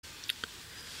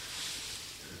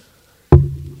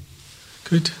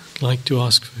Good. I'd like to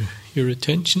ask for your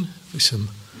attention with some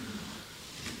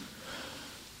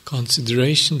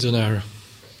considerations on our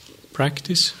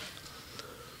practice.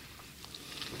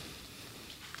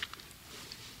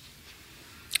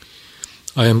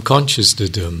 I am conscious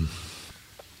that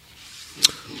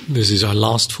this is our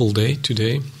last full day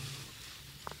today.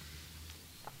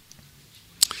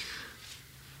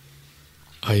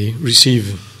 I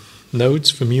receive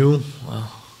notes from you.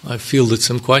 I fielded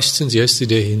some questions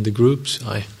yesterday in the groups.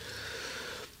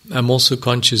 I'm also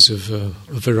conscious of a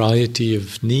variety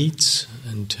of needs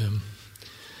and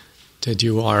that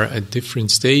you are at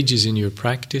different stages in your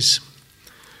practice.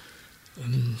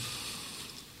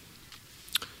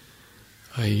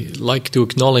 I like to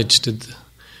acknowledge that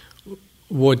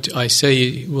what I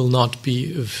say will not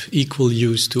be of equal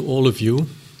use to all of you.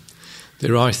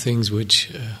 There are things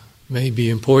which may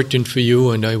be important for you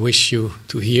and I wish you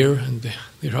to hear, and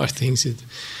there are things that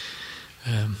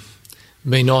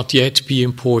may not yet be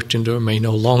important or may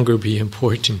no longer be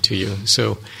important to you.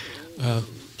 So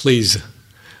please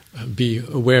be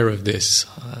aware of this.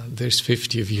 There's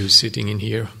 50 of you sitting in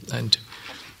here, and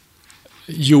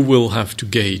you will have to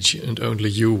gauge, and only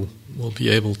you will be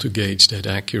able to gauge that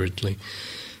accurately,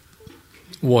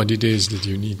 what it is that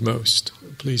you need most.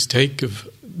 Please take of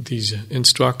these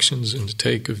instructions and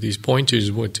take of these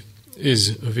pointers what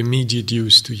is of immediate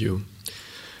use to you.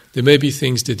 There may be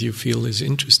things that you feel is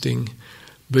interesting,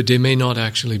 but they may not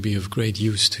actually be of great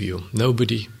use to you.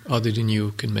 Nobody other than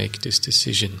you can make this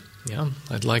decision. Yeah,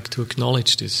 I'd like to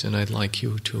acknowledge this, and I'd like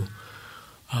you to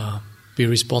be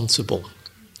responsible.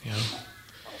 Yeah.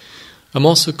 I'm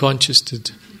also conscious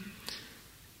that,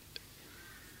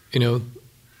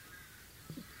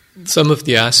 some of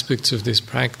the aspects of this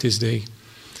practice,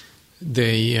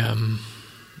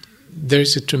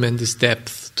 there's a tremendous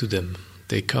depth to them.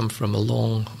 They come from a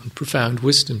long and profound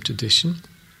wisdom tradition,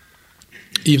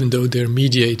 even though they're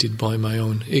mediated by my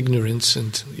own ignorance,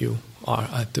 and you are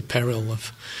at the peril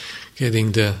of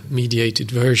getting the mediated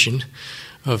version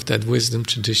of that wisdom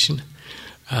tradition.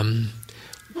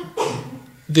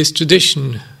 This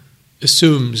tradition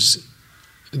assumes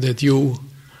that you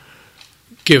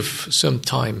give some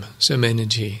time, some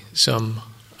energy, some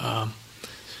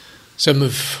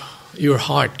of your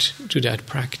heart to that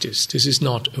practice. This is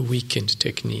not a weekend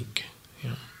technique.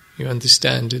 You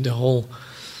understand the whole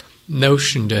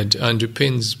notion that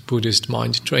underpins Buddhist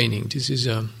mind training. This is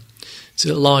it's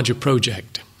a larger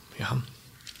project. Yeah.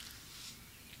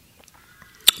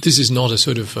 This is not a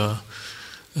sort of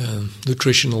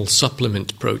nutritional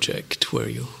supplement project where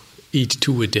you eat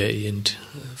 2 a day and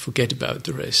forget about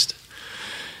the rest.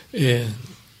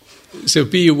 So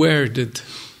be aware that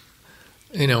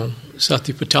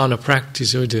Satipatthana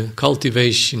practice, or the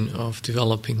cultivation of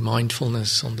developing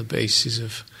mindfulness on the basis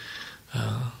of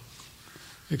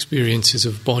experiences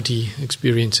of body,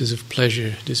 experiences of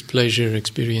pleasure, displeasure,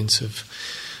 experience of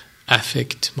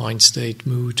affect, mind state,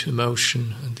 mood,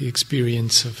 emotion, and the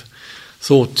experience of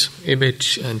thought,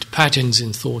 image, and patterns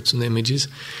in thoughts and images.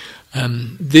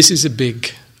 This is a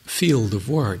big field of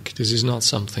work. This is not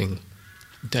something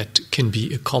that can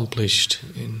be accomplished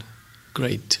in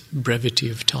great brevity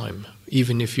of time,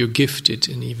 even if you're gifted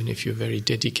and even if you're very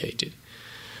dedicated.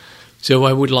 So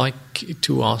I would like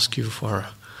to ask you for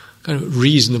kind of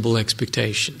reasonable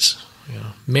expectations.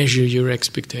 Measure your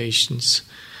expectations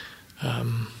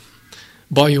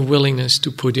by your willingness to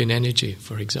put in energy,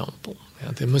 for example.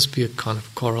 There must be a kind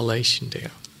of correlation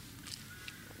there.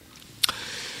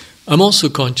 I'm also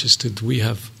conscious that we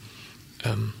have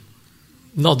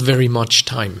not very much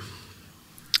time.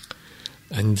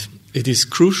 And it is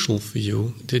crucial for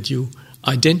you that you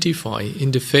identify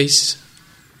in the face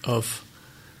of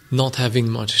not having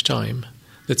much time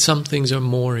that some things are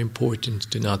more important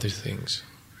than other things.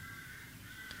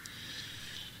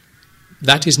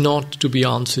 That is not to be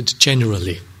answered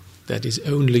generally. That is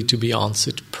only to be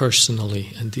answered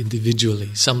personally and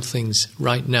individually. Some things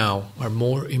right now are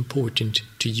more important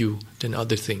to you than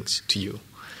other things to you.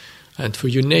 And for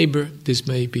your neighbor, this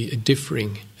may be a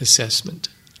differing assessment.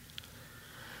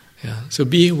 So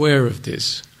be aware of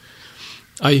this.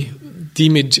 I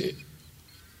deem it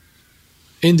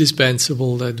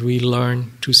indispensable that we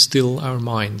learn to still our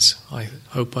minds. I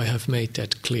hope I have made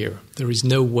that clear. There is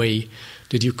no way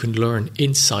that you can learn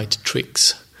insight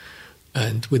tricks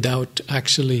and without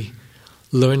actually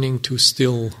learning to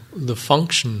still the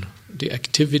function, the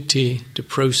activity, the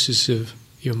process of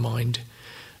your mind,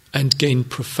 and gain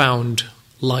profound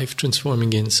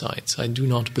life-transforming insights. I do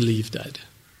not believe that.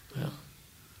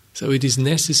 So it is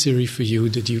necessary for you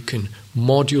that you can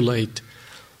modulate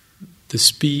the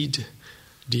speed,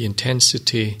 the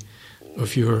intensity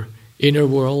of your inner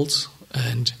worlds,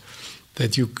 and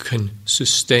that you can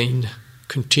sustain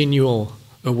continual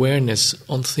awareness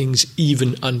on things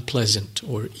even unpleasant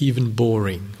or even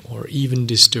boring or even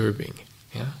disturbing.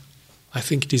 Yeah? I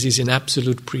think this is an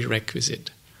absolute prerequisite.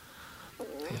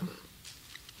 Yeah.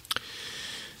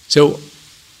 So,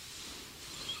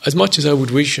 as much as I would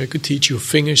wish I could teach you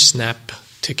finger snap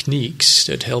techniques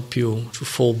that help you to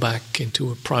fall back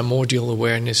into a primordial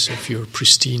awareness of your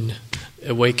pristine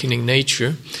awakening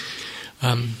nature,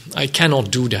 I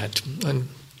cannot do that. And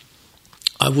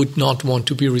I would not want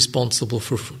to be responsible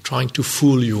for trying to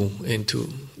fool you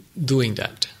into doing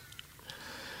that.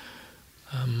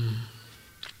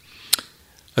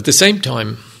 At the same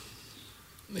time,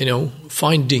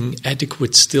 finding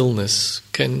adequate stillness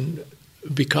can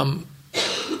become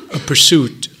a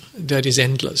pursuit that is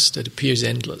endless, that appears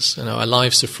endless. And our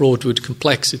lives are fraught with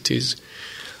complexities.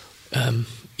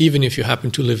 Even if you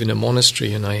happen to live in a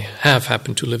monastery, and I have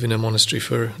happened to live in a monastery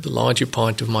for the larger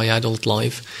part of my adult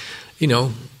life,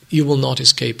 you will not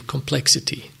escape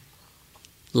complexity.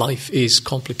 Life is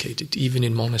complicated, even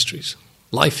in monasteries.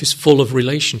 Life is full of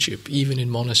relationship, even in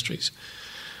monasteries.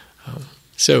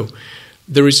 So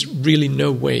there is really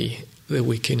no way that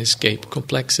we can escape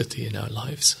complexity in our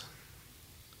lives.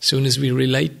 As soon as we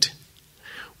relate,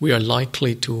 we are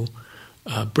likely to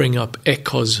bring up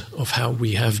echoes of how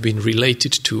we have been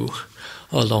related to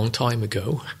a long time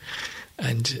ago,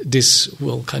 and this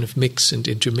will kind of mix and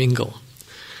intermingle.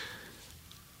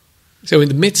 So in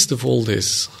the midst of all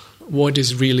this, what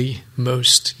is really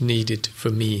most needed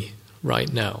for me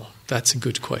right now? That's a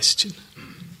good question.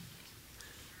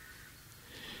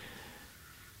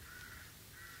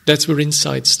 That's where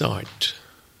insight starts.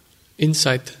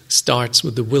 Insight starts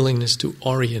with the willingness to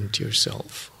orient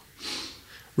yourself.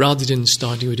 Rather than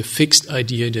starting with a fixed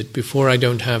idea that before I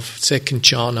don't have second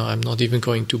jhana, I'm not even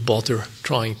going to bother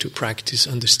trying to practice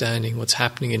understanding what's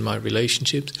happening in my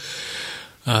relationships,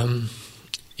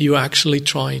 you actually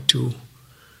try to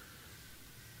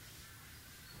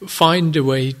find a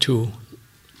way to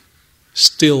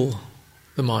still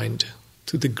the mind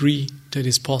to the degree that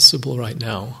is possible right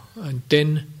now. And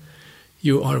then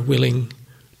you are willing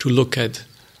to look at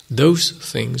those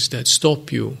things that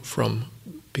stop you from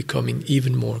becoming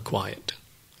even more quiet.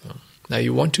 Now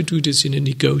you want to do this in a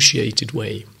negotiated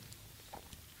way.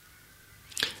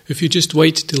 If you just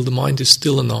wait till the mind is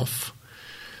still enough,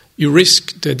 you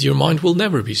risk that your mind will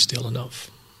never be still enough.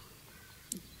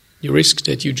 You risk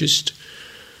that you just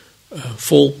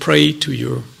fall prey to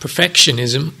your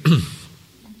perfectionism,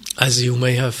 as you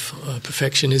may have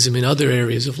perfectionism in other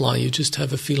areas of life. You just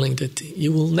have a feeling that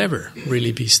you will never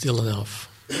really be still enough.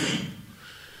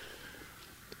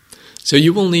 So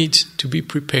you will need to be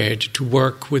prepared to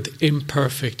work with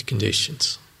imperfect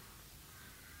conditions.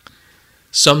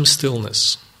 Some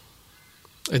stillness,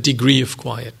 a degree of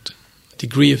quiet, a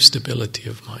degree of stability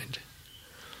of mind.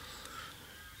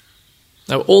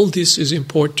 Now all this is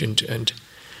important, and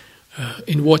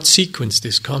in what sequence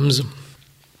this comes,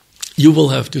 you will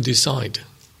have to decide.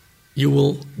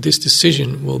 This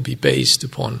decision will be based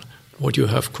upon what you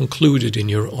have concluded in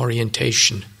your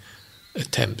orientation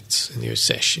attempts in your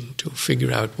session to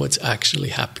figure out what's actually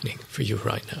happening for you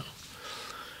right now.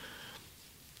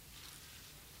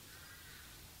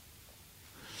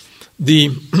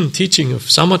 The teaching of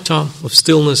samatha, of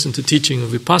stillness, and the teaching of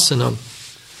vipassana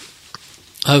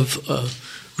have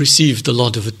received a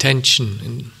lot of attention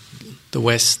in the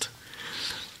West,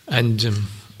 and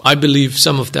I believe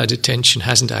some of that attention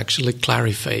hasn't actually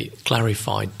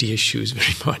clarified the issues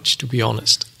very much, to be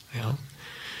honest.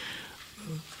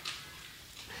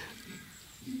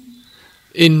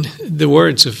 In the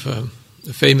words of a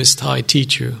famous Thai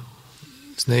teacher,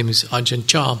 his name is Ajahn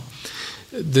Chah,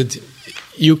 that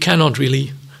you cannot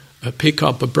really pick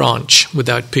up a branch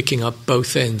without picking up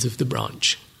both ends of the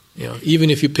branch. Even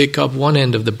if you pick up one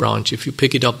end of the branch, if you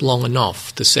pick it up long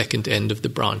enough, the second end of the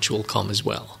branch will come as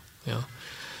well.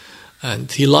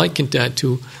 And he likened that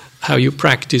to how you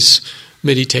practice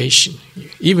meditation.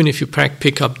 Even if you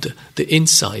pick up the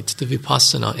insight, the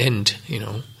vipassana end,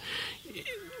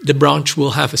 the branch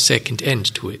will have a second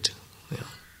end to it.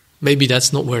 Maybe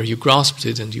that's not where you grasped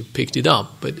it and you picked it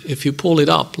up, but if you pull it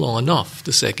up long enough,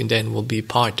 the second end will be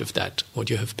part of that, what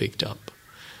you have picked up.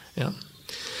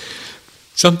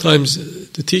 Sometimes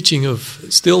the teaching of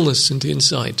stillness and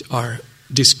insight are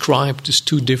described as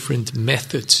two different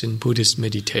methods in Buddhist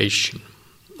meditation,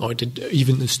 or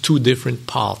even as two different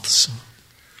paths.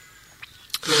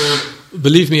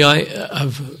 Believe me, I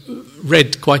have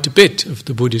read quite a bit of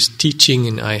the Buddhist teaching,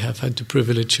 and I have had the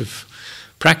privilege of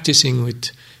practicing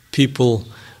with people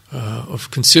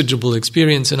of considerable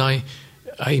experience, and I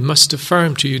I must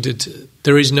affirm to you that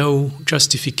there is no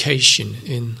justification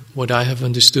in what I have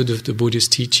understood of the Buddha's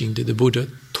teaching, that the Buddha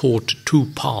taught two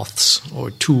paths or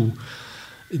two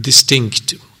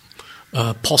distinct,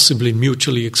 possibly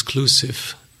mutually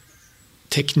exclusive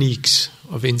techniques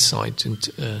of insight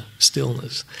and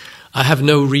stillness. I have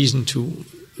no reason to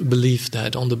believe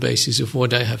that on the basis of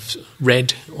what I have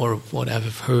read or what I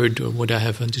have heard or what I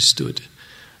have understood.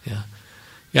 Yeah.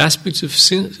 The aspects of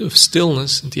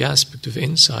stillness and the aspect of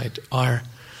insight are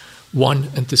one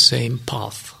and the same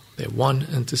path. They're one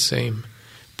and the same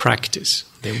practice.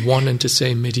 They're one and the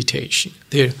same meditation.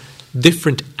 They're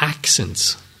different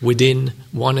accents within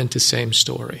one and the same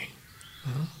story.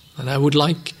 And I would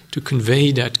like to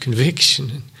convey that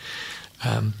conviction.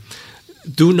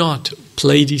 Do not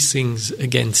play these things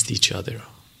against each other.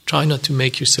 Try not to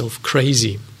make yourself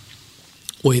crazy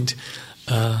with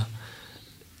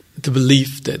the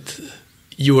belief that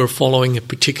you are following a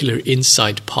particular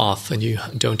insight path and you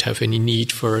don't have any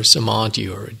need for samadhi,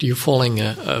 or you're following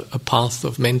a path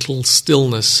of mental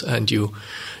stillness and you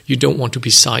don't want to be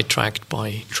sidetracked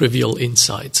by trivial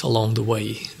insights along the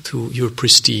way to your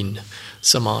pristine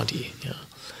samadhi. Yeah.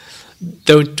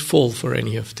 Don't fall for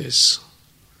any of this.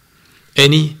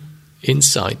 Any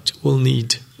insight will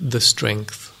need the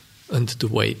strength and the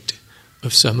weight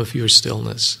of some of your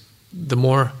stillness. The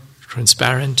more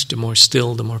transparent, the more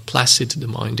still, the more placid the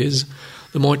mind is,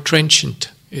 the more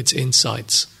trenchant its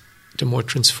insights, the more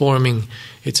transforming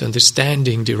its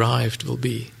understanding derived will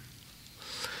be.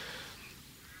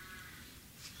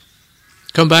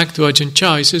 Come back to Ajahn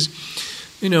Chah. He says,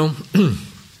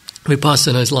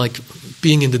 Vipassana is like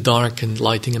being in the dark and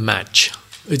lighting a match.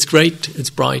 It's great, it's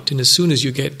bright, and as soon as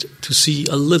you get to see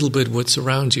a little bit what's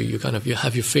around you, you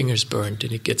have your fingers burned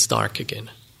and it gets dark again.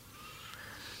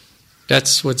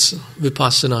 That's what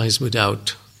Vipassana is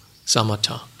without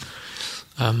samatha.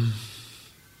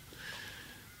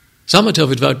 Samatha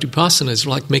without Vipassana is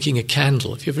like making a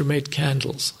candle. Have you ever made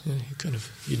candles?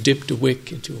 You dip the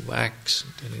wick into wax,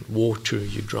 and then in water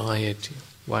you dry it,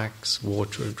 wax,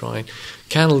 water, dry it.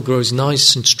 Candle grows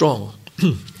nice and strong,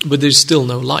 but there's still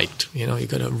no light. You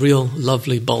got a real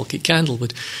lovely bulky candle,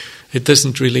 but it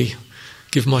doesn't really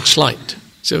give much light.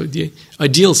 So the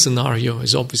ideal scenario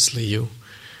is obviously you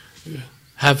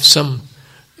have some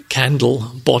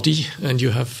candle body and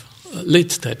you have lit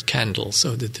that candle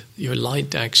so that your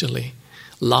light actually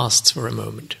lasts for a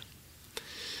moment.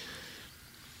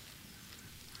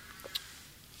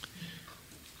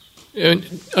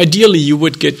 And ideally you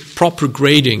would get proper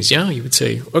gradings, You would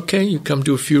say, okay, you come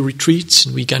to a few retreats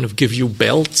and we kind of give you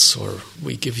belts or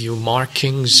we give you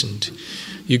markings and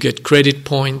you get credit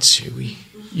points.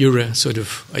 You're a sort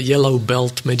of a yellow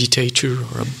belt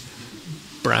meditator or a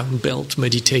brown belt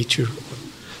meditator,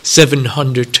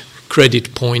 700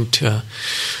 credit point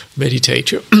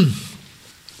meditator.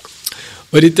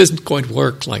 But it doesn't quite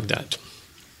work like that.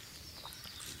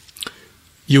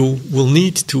 You will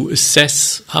need to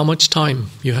assess how much time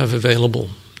you have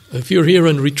available. If you're here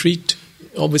on retreat,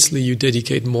 obviously you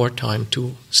dedicate more time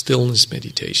to stillness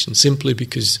meditation, simply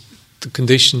because the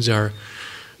conditions are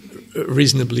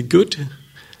reasonably good,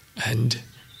 and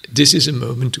this is a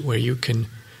moment where you can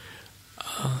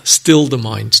still the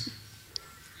mind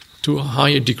to a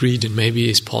higher degree than maybe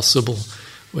is possible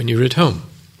when you're at home.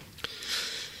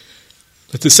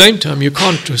 At the same time, you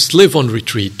can't just live on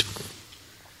retreat.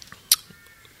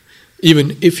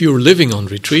 Even if you're living on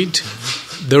retreat,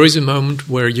 there is a moment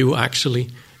where you actually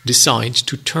decide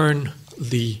to turn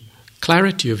the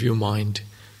clarity of your mind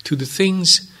to the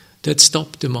things that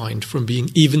stop the mind from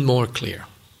being even more clear.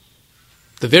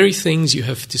 The very things you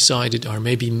have decided are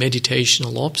maybe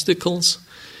meditational obstacles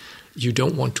you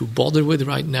don't want to bother with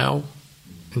right now,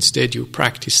 instead you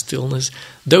practice stillness,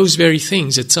 those very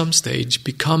things at some stage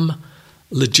become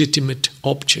legitimate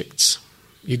objects.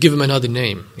 You give them another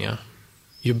name,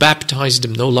 You baptize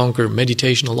them no longer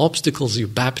meditational obstacles, you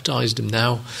baptize them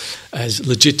now as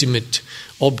legitimate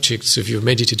objects of your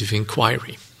meditative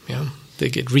inquiry. They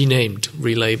get renamed,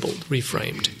 relabeled,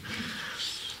 reframed.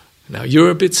 Now, you're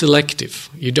a bit selective.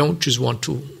 You don't just want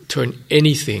to turn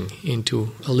anything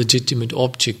into a legitimate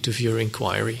object of your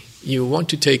inquiry. You want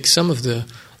to take some of the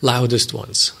loudest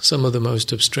ones, some of the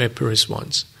most obstreperous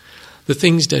ones, the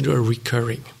things that are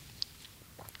recurring.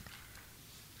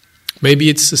 Maybe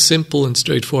it's as simple and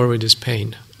straightforward as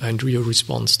pain and your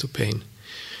response to pain.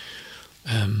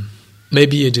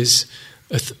 Maybe it is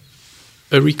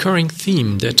a recurring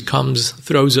theme that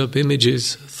throws up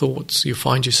images, thoughts. You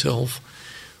find yourself,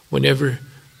 whenever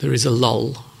there is a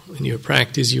lull in your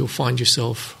practice, you'll find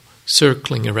yourself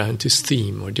circling around this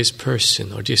theme or this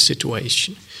person or this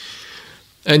situation.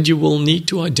 And you will need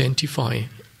to identify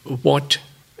what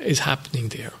is happening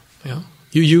there. Yeah?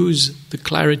 You use the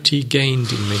clarity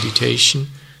gained in meditation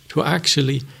to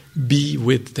actually be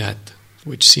with that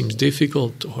which seems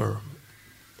difficult or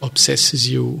obsesses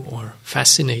you or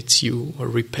fascinates you or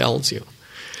repels you.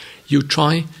 You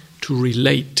try to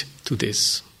relate to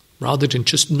this rather than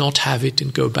just not have it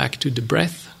and go back to the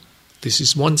breath. This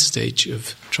is one stage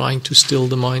of trying to still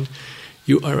the mind.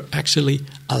 You are actually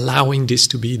allowing this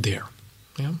to be there.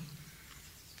 Yeah?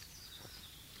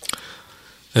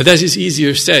 Now that is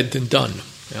easier said than done.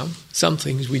 Yeah? Some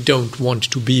things we don't want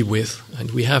to be with,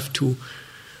 and we have to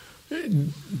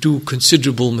do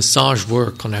considerable massage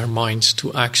work on our minds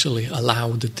to actually allow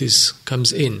that this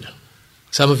comes in.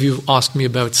 Some of you asked me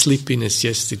about sleepiness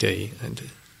yesterday, and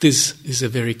this is a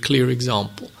very clear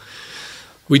example.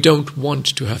 We don't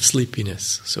want to have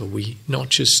sleepiness, so we not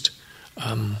just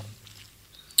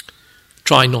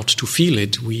try not to feel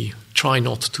it, we try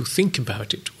not to think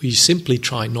about it. We simply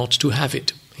try not to have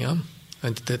it. Yeah?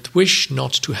 And that wish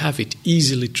not to have it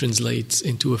easily translates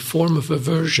into a form of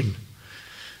aversion,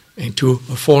 into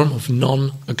a form of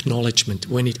non-acknowledgement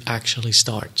when it actually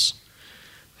starts.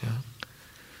 Yeah?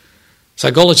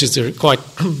 Psychologists are quite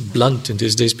blunt in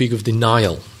this. They speak of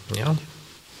denial. Yeah?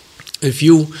 If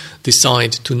you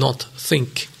decide to not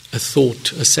think a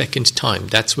thought a second time,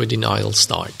 that's where denial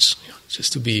starts. Yeah?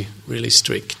 Just to be really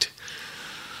strict.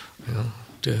 Yeah?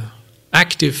 The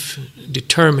active,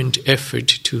 determined effort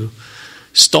to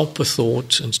stop a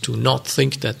thought and to not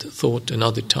think that thought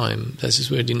another time, this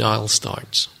is where denial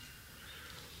starts.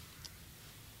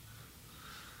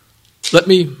 Let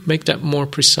me make that more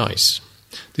precise.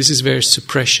 This is where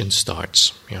suppression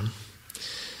starts. Yeah?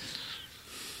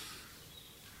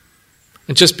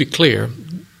 And just be clear,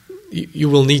 you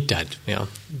will need that. Yeah?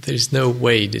 There's no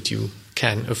way that you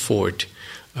can afford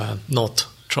not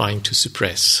trying to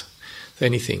suppress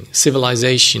anything.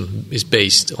 Civilization is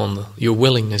based on your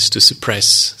willingness to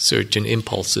suppress certain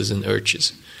impulses and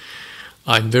urges.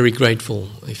 I'm very grateful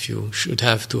if you should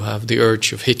have to have the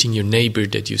urge of hitting your neighbor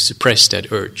that you suppress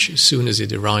that urge as soon as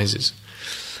it arises.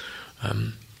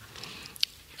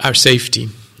 Our safety,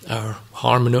 our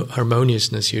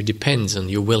harmoniousness here depends on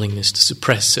your willingness to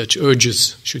suppress such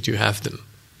urges should you have them.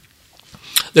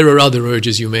 There are other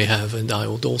urges you may have, and I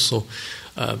would also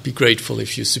be grateful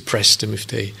if you suppress them, if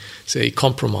they, say,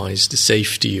 compromise the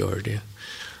safety or the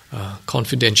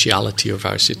confidentiality of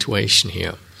our situation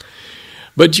here.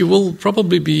 But you will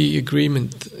probably be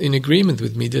in agreement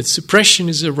with me that suppression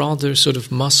is a rather sort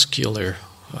of muscular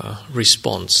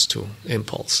response to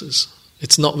impulses.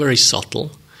 It's not very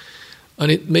subtle,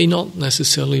 and it may not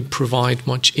necessarily provide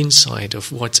much insight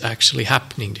of what's actually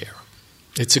happening there.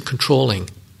 It's a controlling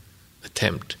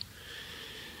attempt.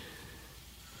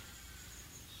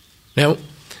 Now,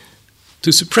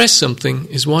 to suppress something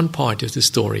is one part of the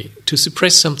story. To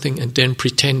suppress something and then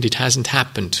pretend it hasn't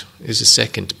happened is a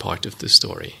second part of the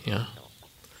story. Yeah?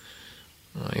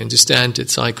 I understand that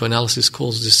psychoanalysis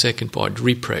calls the second part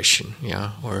repression,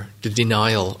 yeah, or the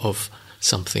denial of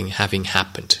something having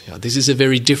happened. Yeah? This is a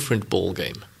very different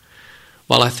ballgame.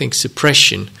 While I think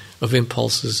suppression of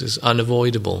impulses is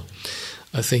unavoidable,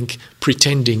 I think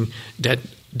pretending that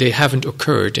they haven't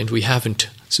occurred and we haven't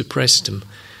suppressed them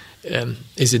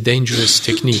is a dangerous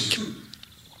technique.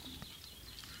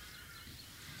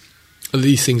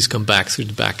 These things come back through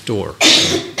the back door.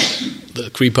 They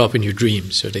creep up in your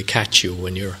dreams, or they catch you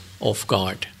when you're off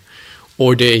guard.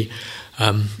 Or they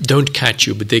don't catch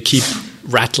you, but they keep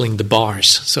rattling the bars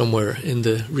somewhere in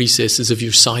the recesses of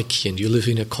your psyche, and you live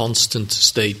in a constant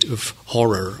state of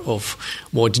horror of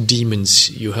what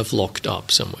demons you have locked up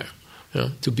somewhere,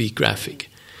 to be graphic.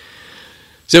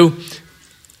 So,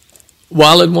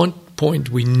 while at one point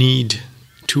we need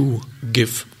to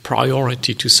give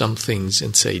priority to some things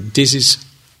and say, this is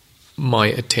my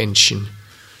attention,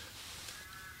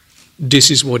 this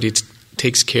is what it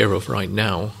takes care of right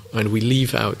now, and we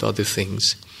leave out other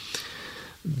things,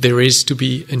 there is to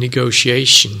be a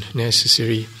negotiation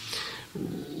necessary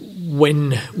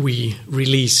when we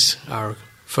release our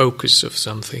focus of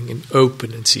something and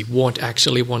open and see what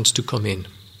actually wants to come in.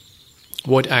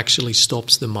 What actually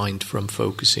stops the mind from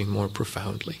focusing more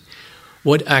profoundly?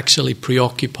 What actually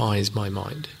preoccupies my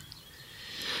mind?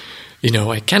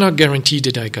 I cannot guarantee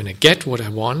that I'm going to get what I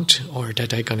want or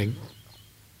that I'm going to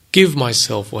give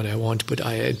myself what I want, but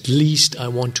at least I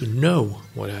want to know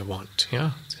what I want.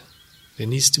 Yeah? There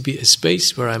needs to be a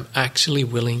space where I'm actually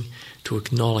willing to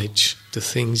acknowledge the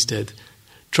things that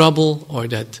trouble or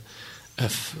that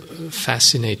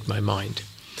fascinate my mind.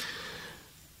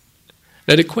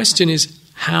 Now the question is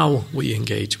how we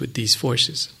engage with these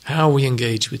forces, how we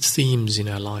engage with themes in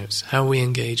our lives, how we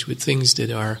engage with things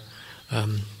that are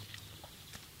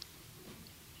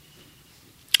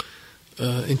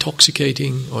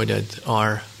intoxicating or that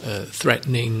are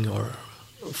threatening or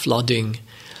flooding.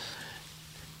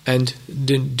 And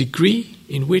the degree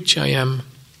in which I am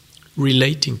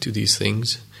relating to these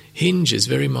things hinges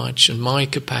very much on my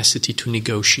capacity to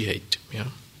negotiate. Yeah?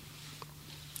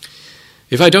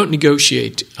 If I don't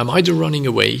negotiate, I'm either running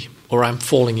away or I'm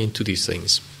falling into these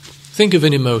things. Think of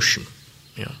an emotion.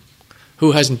 Yeah?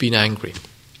 Who hasn't been angry?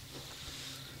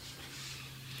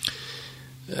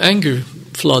 Anger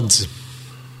floods.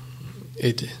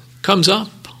 It comes up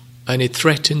and it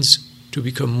threatens to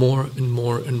become more and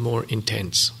more and more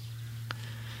intense.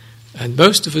 And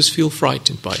most of us feel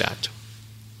frightened by that.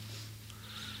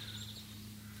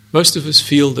 Most of us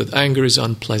feel that anger is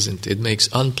unpleasant. It makes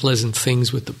unpleasant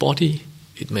things with the body.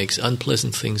 It makes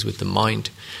unpleasant things with the mind.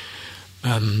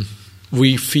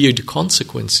 We fear the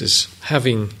consequences.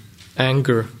 Having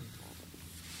anger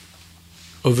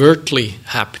overtly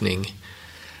happening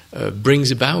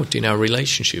brings about in our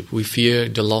relationship. We fear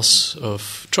the loss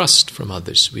of trust from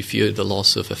others. We fear the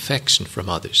loss of affection from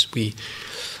others. We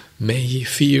may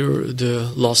fear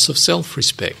the loss of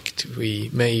self-respect. We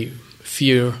may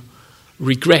fear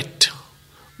regret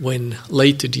when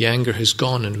later the anger has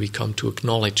gone and we come to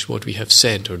acknowledge what we have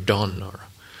said or done.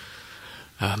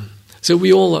 So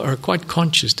we all are quite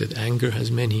conscious that anger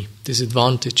has many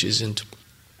disadvantages, and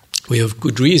we have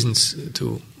good reasons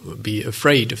to be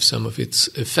afraid of some of its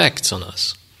effects on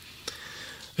us.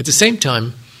 At the same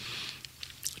time,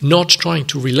 not trying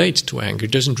to relate to anger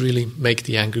doesn't really make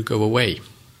the anger go away.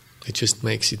 It just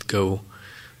makes it go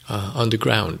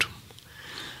underground.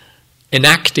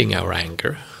 Enacting our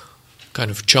anger, kind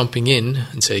of jumping in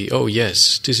and say, oh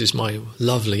yes, this is my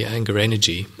lovely anger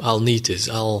energy, I'll need this,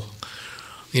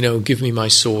 give me my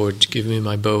sword, give me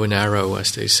my bow and arrow,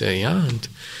 as they say, and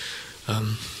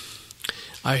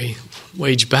I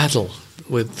wage battle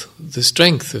with the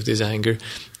strength of this anger,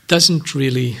 doesn't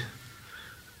really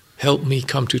help me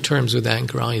come to terms with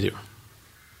anger either.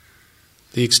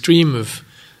 The extreme of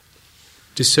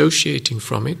dissociating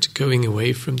from it, going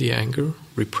away from the anger,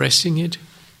 repressing it,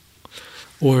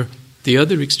 or the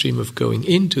other extreme of going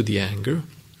into the anger,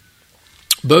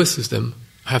 both of them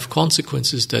have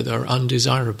consequences that are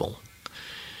undesirable.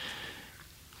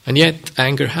 And yet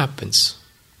anger happens.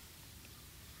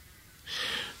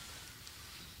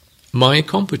 My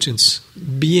competence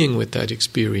being with that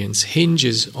experience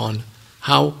hinges on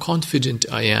how confident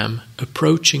I am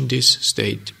approaching this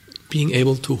state, being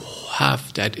able to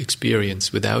have that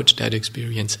experience without that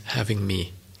experience having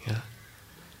me. Yeah?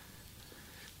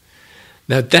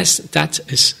 Now that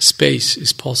space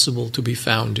is possible to be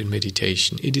found in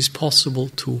meditation. It is possible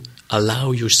to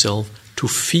allow yourself to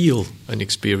feel an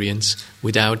experience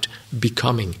without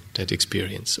becoming that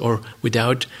experience, or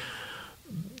without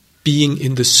being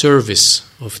in the service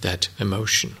of that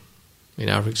emotion. In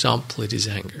our example, it is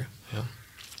anger. Yeah?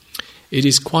 It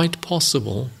is quite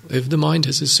possible, if the mind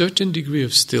has a certain degree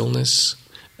of stillness,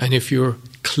 and if you're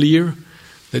clear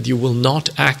that you will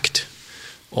not act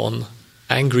on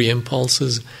angry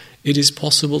impulses, it is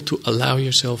possible to allow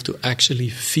yourself to actually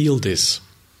feel this.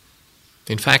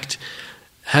 In fact,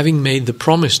 having made the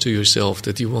promise to yourself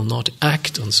that you will not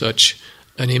act on such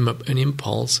an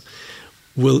impulse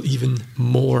will even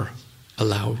more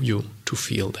allow you to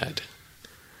feel that.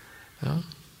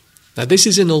 Now this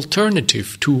is an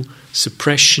alternative to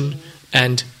suppression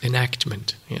and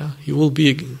enactment. Yeah? You will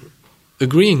be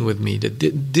agreeing with me that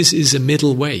this is a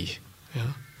middle way.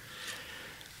 Yeah?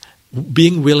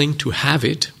 Being willing to have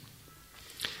it,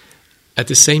 at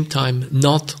the same time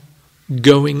not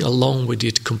going along with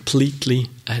it completely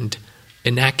and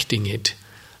enacting it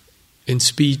in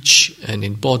speech and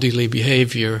in bodily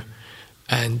behavior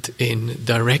and in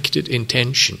directed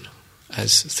intention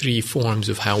as three forms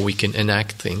of how we can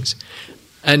enact things,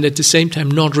 and at the same time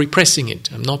not repressing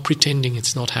it. I'm not pretending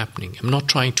it's not happening. I'm not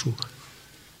trying to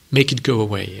make it go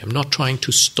away. I'm not trying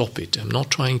to stop it. I'm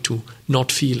not trying to not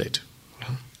feel it.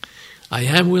 I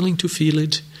am willing to feel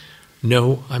it.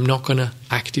 No, I'm not going to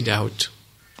act it out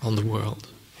on the world.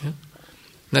 Yeah?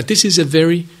 Now this is a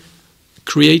very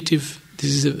creative,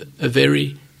 this is a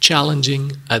very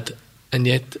challenging and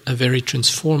yet a very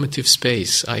transformative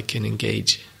space I can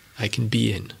engage, I can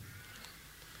be in.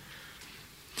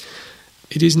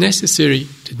 It is necessary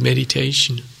that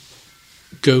meditation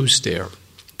goes there.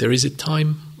 There is a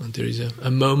time and there is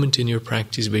a moment in your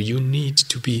practice where you need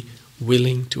to be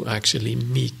willing to actually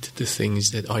meet the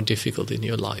things that are difficult in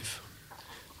your life,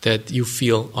 that you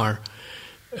feel are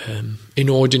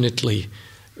inordinately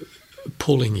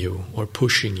pulling you or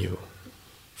pushing you,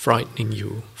 frightening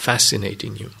you,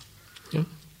 fascinating you. Yeah?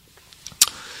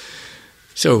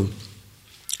 So,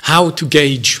 how to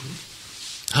gauge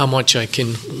how much I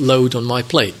can load on my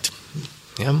plate.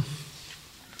 Yeah?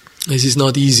 This is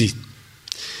not easy.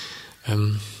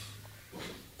 Some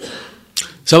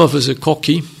of us are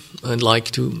cocky and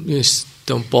like to just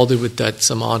don't bother with that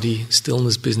samadhi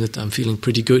stillness business. I'm feeling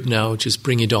pretty good now, just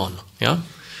bring it on. Yeah.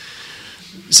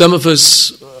 Some of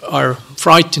us are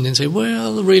frightened and say,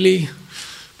 well, really,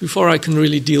 before I can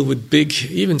really deal with big,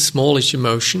 even smallish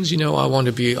emotions, I want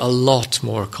to be a lot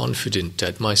more confident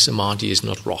that my samadhi is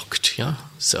not rocked. Yeah.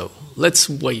 So let's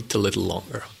wait a little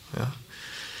longer. Yeah.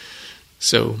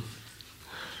 So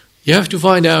you have to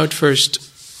find out first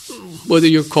whether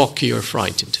you're cocky or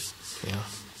frightened. Yeah.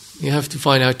 You have to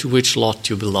find out to which lot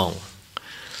you belong.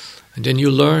 And then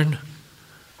you learn,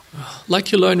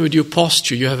 like you learn with your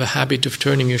posture, you have a habit of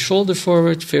turning your shoulder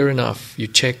forward, fair enough. You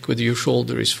check whether your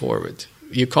shoulder is forward.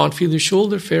 You can't feel your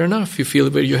shoulder, fair enough. You feel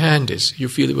where your hand is. You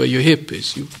feel where your hip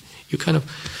is. You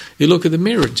look at the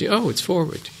mirror and say, oh, it's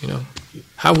forward.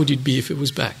 How would it be if it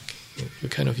was back?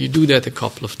 You do that a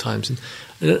couple of times. And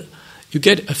you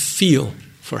get a feel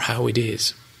for how it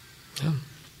is. Yeah.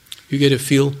 You get a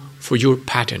feel for your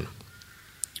pattern.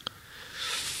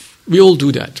 We all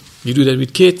do that. You do that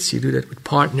with kids, you do that with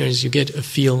partners, you get a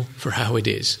feel for how it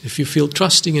is. If you feel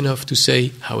trusting enough to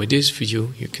say how it is for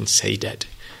you, you can say that.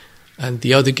 And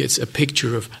the other gets a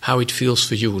picture of how it feels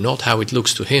for you, not how it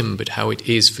looks to him, but how it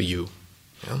is for you.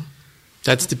 Yeah?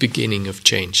 That's the beginning of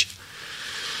change.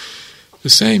 The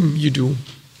same you do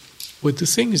with the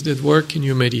things that work in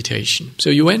your meditation.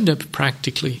 So you end up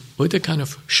practically with a kind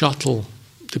of shuttle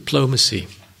diplomacy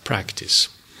practice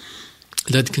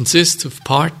that consists of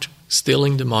part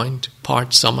stilling the mind, part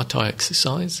samatha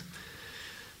exercise.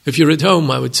 If you're at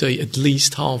home, I would say at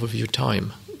least half of your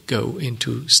time go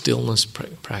into stillness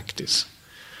practice.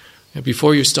 And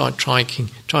before you start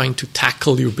trying to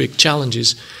tackle your big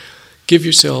challenges, give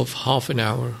yourself half an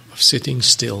hour of sitting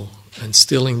still and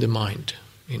stilling the mind,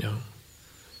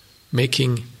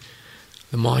 making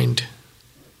the mind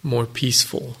more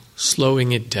peaceful,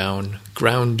 slowing it down,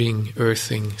 grounding,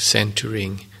 earthing,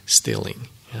 centering, stilling.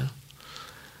 Yeah?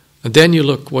 And then you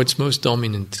look what's most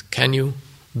dominant. Can you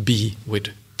be with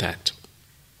that?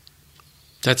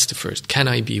 That's the first. Can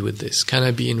I be with this? Can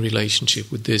I be in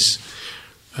relationship with this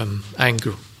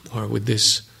anger or with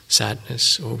this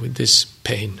sadness or with this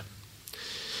pain?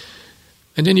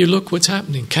 And then you look what's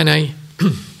happening. Can I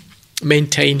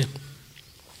maintain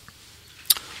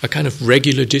a kind of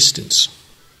regular distance?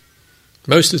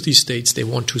 Most of these states, they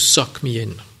want to suck me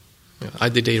in.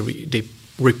 Either they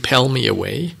repel me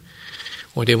away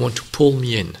or they want to pull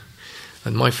me in.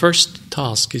 And my first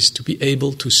task is to be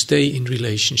able to stay in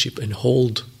relationship and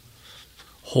hold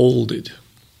it,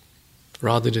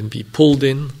 rather than be pulled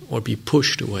in or be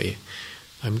pushed away.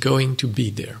 I'm going to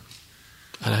be there,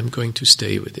 and I'm going to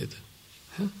stay with it.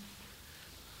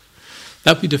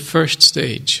 That would be the first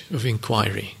stage of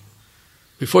inquiry.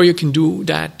 Before you can do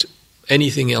that,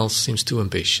 anything else seems too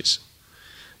ambitious.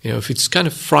 If it's kind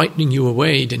of frightening you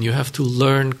away, then you have to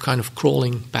learn kind of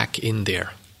crawling back in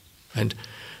there and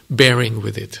bearing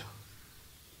with it.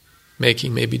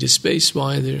 Making maybe the space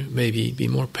wider, maybe be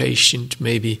more patient,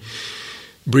 maybe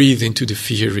breathe into the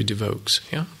fear it evokes.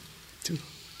 Yeah?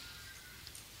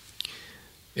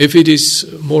 If it is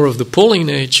more of the pulling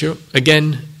nature,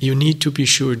 again, you need to be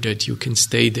sure that you can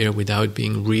stay there without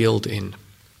being reeled in.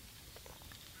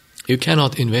 You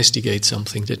cannot investigate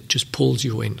something that just pulls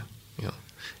you in.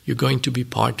 You're going to be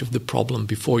part of the problem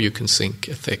before you can think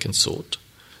a second thought,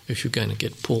 if you're going to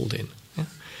get pulled in. Yeah?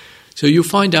 So you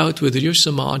find out whether your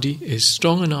samadhi is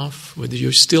strong enough, whether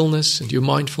your stillness and your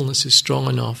mindfulness is strong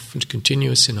enough and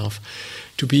continuous enough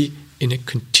to be in a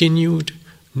continued,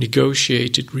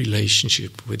 negotiated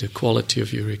relationship with the quality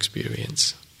of your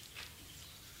experience.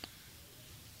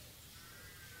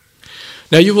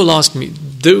 Now you will ask me,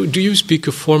 do you speak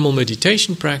of formal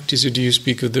meditation practice or do you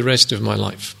speak of the rest of my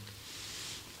life?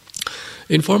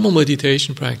 In formal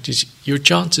meditation practice, your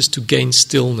chances to gain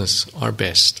stillness are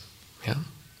best. Yeah?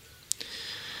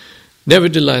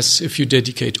 Nevertheless, if you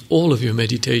dedicate all of your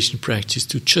meditation practice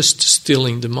to just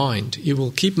stilling the mind, you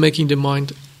will keep making the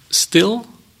mind still,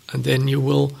 and then you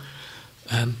will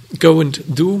go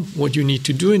and do what you need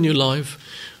to do in your life,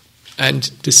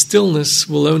 and the stillness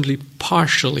will only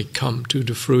partially come to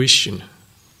the fruition,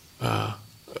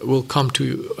 will come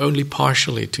to only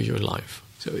partially to your life.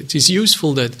 So it is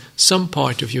useful that some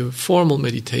part of your formal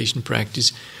meditation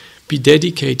practice be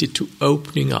dedicated to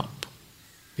opening up.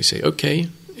 You say, okay,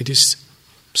 it is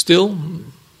still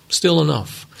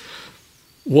enough.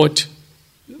 What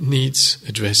needs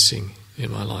addressing in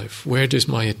my life? Where does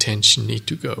my attention need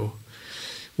to go?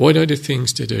 What are the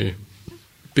things that are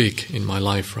big in my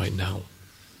life right now?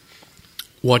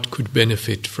 what could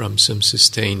benefit from some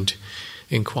sustained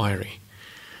inquiry.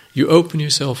 You open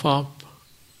yourself up,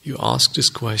 you ask this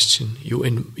question,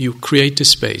 you create a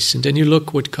space, and then you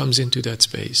look what comes into that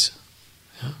space.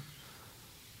 Yeah?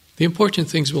 The important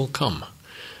things will come.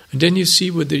 And then you see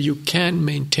whether you can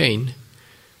maintain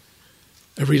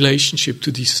a relationship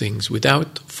to these things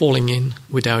without falling in,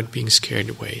 without being scared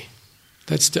away.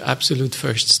 That's the absolute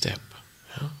first step.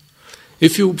 Yeah?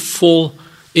 If you fall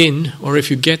in, or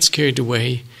if you get scared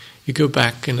away, you go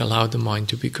back and allow the mind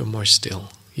to become more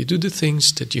still. You do the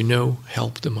things that you know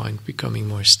help the mind becoming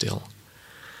more still.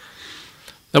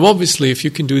 Now obviously, if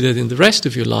you can do that in the rest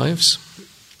of your lives,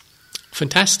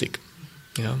 fantastic.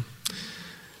 Yeah.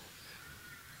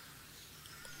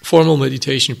 Formal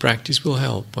meditation practice will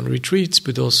help on retreats,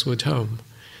 but also at home.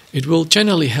 It will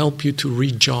generally help you to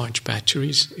recharge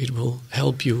batteries. It will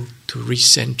help you to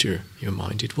recenter your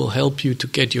mind. It will help you to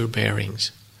get your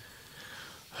bearings.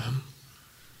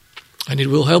 And it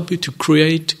will help you to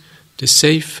create the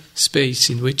safe space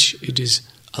in which it is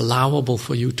allowable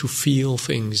for you to feel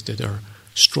things that are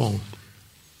strong.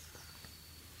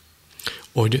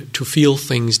 Or to feel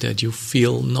things that you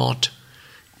feel not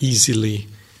easily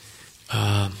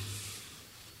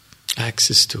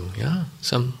access to. Yeah,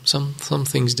 some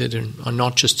things that are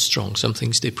not just strong. Some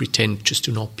things they pretend just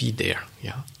to not be there.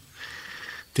 Yeah,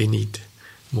 they need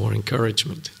more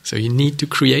encouragement. So you need to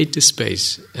create the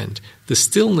space, and the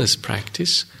stillness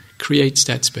practice creates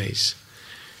that space.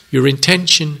 Your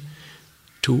intention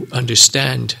to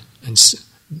understand and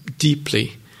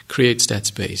deeply creates that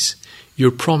space.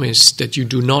 Your promise that you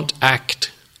do not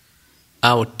act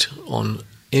out on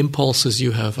impulses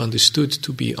you have understood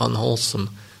to be unwholesome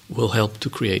will help to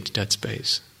create that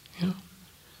space. Yeah?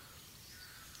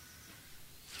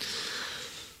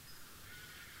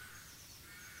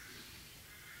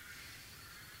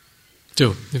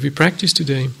 So, if we practice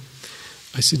today,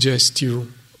 I suggest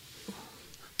you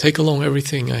take along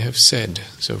everything I have said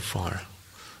so far.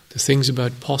 The things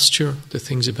about posture, the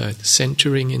things about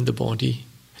centering in the body,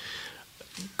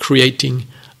 creating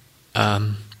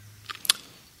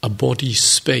a body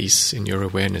space in your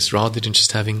awareness rather than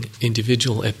just having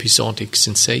individual episodic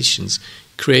sensations,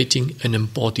 creating an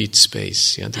embodied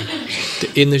space. Yeah,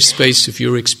 the inner space of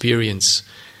your experience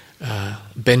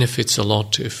benefits a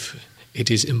lot if it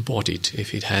is embodied,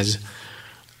 if it has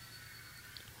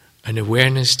an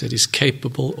awareness that is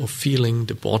capable of feeling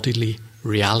the bodily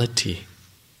reality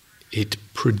it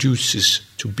produces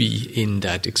to be in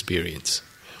that experience.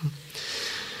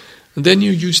 And then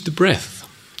you use the breath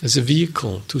as a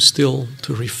vehicle to still,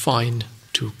 to refine,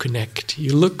 to connect.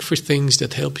 You look for things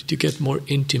that help you to get more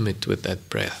intimate with that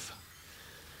breath.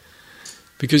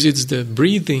 Because it's the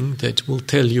breathing that will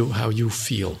tell you how you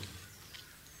feel.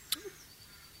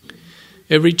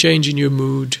 Every change in your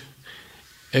mood,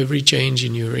 every change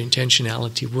in your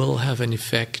intentionality will have an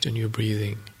effect on your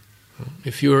breathing.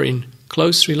 If you're in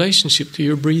close relationship to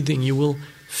your breathing, you will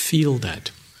feel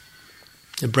that.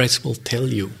 The breath will tell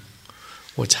you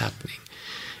what's happening.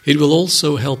 It will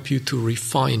also help you to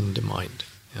refine the mind.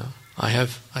 Yeah?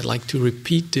 I like to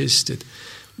repeat this, that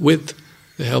with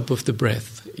the help of the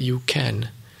breath, you can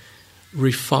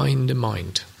refine the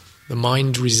mind. The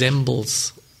mind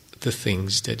resembles the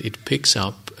things that it picks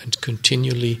up and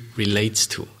continually relates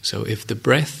to. So if the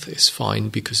breath is fine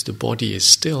because the body is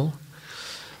still,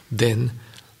 then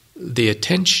the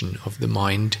attention of the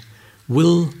mind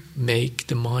will make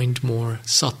the mind more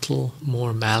subtle,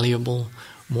 more malleable,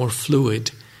 more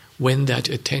fluid, when that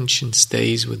attention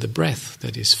stays with the breath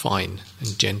that is fine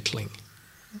and gentling.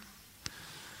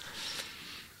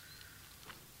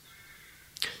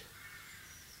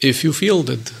 If you feel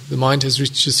that the mind has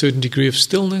reached a certain degree of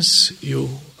stillness,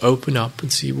 you open up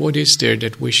and see what is there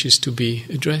that wishes to be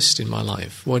addressed in my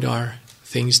life. What are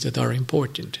things that are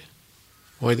important?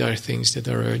 What are things that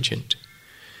are urgent?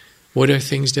 What are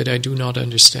things that I do not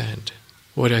understand?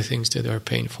 What are things that are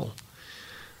painful?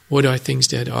 What are things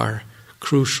that are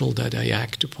crucial that I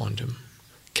act upon them?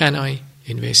 Can I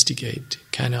investigate?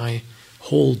 Can I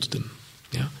hold them?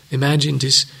 Yeah? Imagine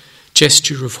this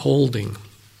gesture of holding.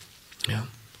 Yeah?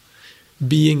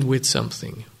 Being with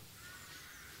something.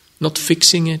 Not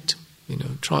fixing it.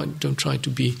 Don't try to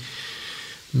be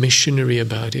missionary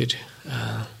about it.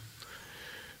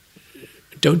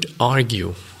 Don't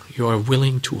argue. You are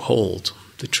willing to hold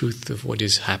the truth of what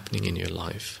is happening in your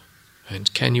life.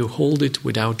 And can you hold it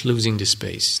without losing the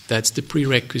space? That's the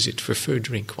prerequisite for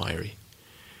further inquiry.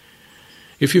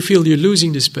 If you feel you're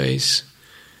losing the space,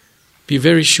 be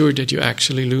very sure that you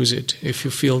actually lose it. If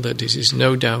you feel that this is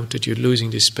no doubt that you're losing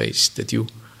the space, that you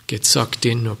get sucked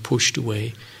in or pushed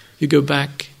away, you go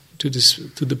back to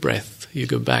the breath, you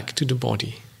go back to the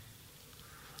body.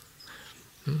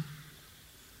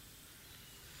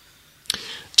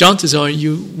 chances are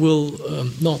you will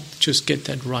not just get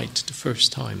that right the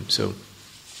first time. So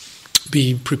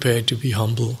be prepared to be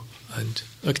humble and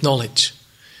acknowledge.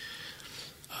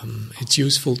 It's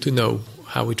useful to know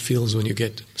how it feels when you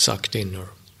get sucked in or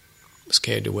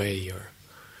scared away or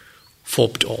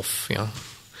fobbed off. Yeah?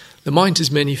 The mind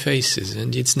has many faces,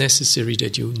 and it's necessary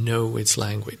that you know its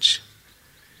language.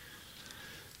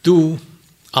 Do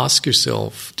ask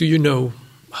yourself, do you know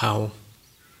how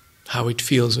it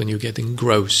feels when you get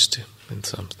engrossed in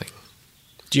something?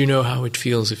 Do you know how it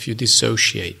feels if you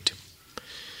dissociate?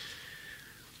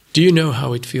 Do you know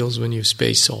how it feels when you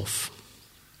space off?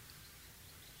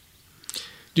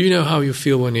 Do you know how you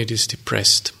feel when it is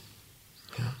depressed?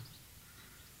 Yeah.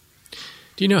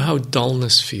 Do you know how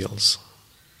dullness feels?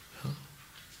 Yeah.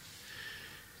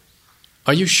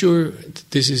 Are you sure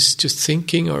this is just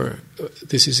thinking or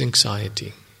this is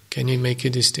anxiety? Can you make a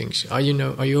distinction? Are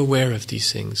you aware of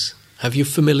these things? Have you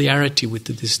familiarity with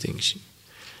the distinction?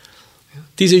 Yeah.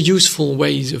 These are useful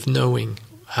ways of knowing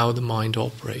how the mind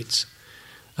operates.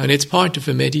 And it's part of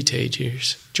a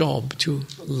meditator's job to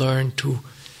learn to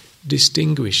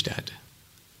distinguish that.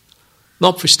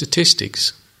 Not for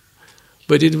statistics,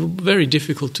 but it's very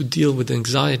difficult to deal with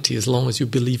anxiety as long as you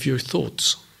believe your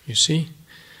thoughts, you see?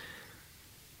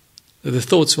 The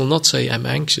thoughts will not say, I'm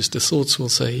anxious. The thoughts will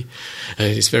say,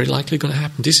 it's very likely going to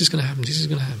happen. This is going to happen. This is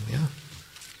going to happen. Yeah.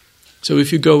 So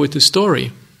if you go with the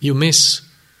story, you miss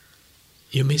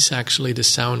actually the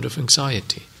sound of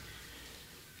anxiety.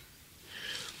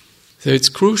 So it's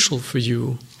crucial for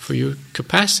you, for your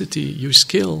capacity, your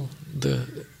skill,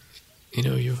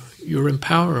 your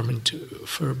empowerment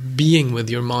for being with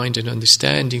your mind and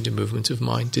understanding the movements of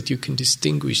mind, that you can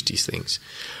distinguish these things.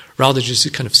 Rather just to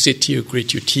kind of sit here,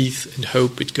 grit your teeth and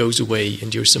hope it goes away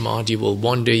and your samadhi will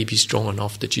one day be strong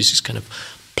enough that you just kind of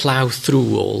plow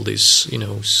through all this,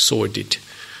 sordid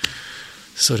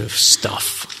sort of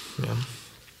stuff. You know.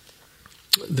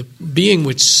 The being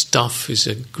with stuff is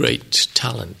a great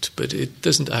talent, but it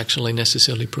doesn't actually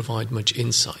necessarily provide much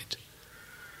insight.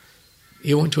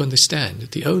 You want to understand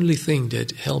that the only thing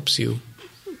that helps you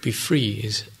be free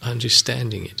is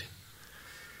understanding it.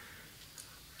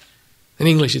 In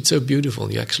English, it's so beautiful.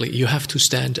 You have to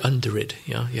stand under it.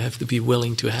 Yeah? You have to be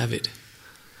willing to have it.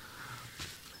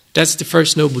 That's the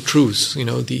first noble truth.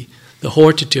 The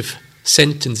hortative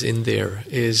sentence in there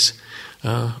is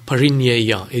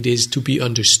parinyeya. It is to be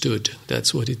understood.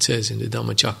 That's what it says in the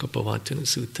Dhammacakkappavattana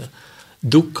Sutta.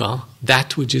 Dukkha,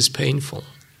 that which is painful,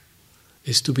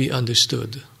 is to be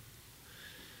understood.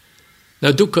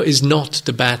 Now, dukkha is not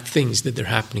the bad things that are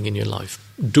happening in your life.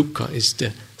 Dukkha is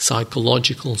the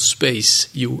psychological space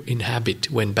you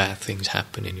inhabit when bad things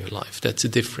happen in your life. That's the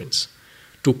difference.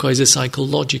 Dukkha is a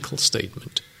psychological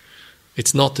statement.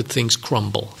 It's not that things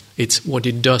crumble. It's what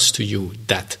it does to you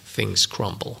that things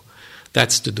crumble.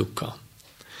 That's the dukkha.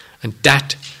 And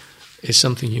that is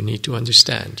something you need to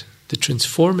understand. The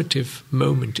transformative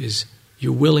moment is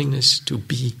your willingness to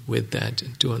be with that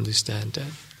and to understand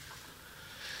that.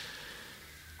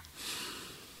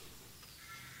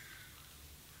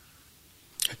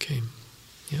 Okay.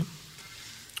 Yeah.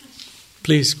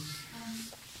 Please.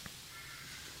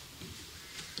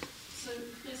 So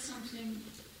there's something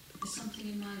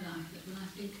in my life that when I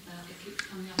think about it keeps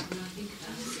coming up when I think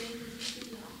about it.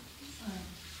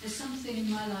 There's something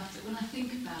in my life that when I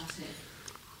think about it,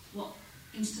 what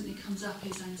instantly comes up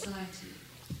is anxiety.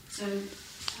 So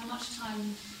how much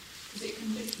time, because it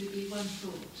can literally be one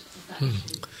thought of that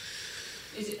issue.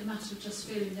 Is it a matter of just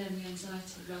feeling then the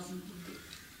anxiety rather than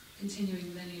continuing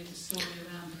with any of the story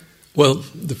around it? Well,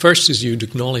 the first is you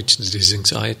acknowledge that there is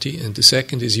anxiety, and the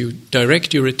second is you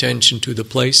direct your attention to the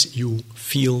place you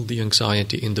feel the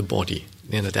anxiety in the body.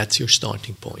 That's your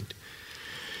starting point.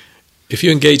 If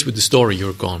you engage with the story,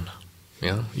 you're gone.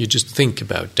 Yeah? You just think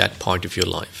about that part of your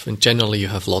life, and generally you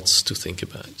have lots to think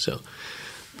about. So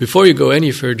before you go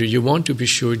any further, you want to be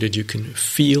sure that you can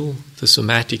feel the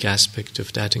somatic aspect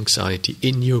of that anxiety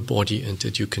in your body and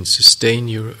that you can sustain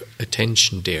your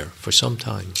attention there for some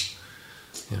time.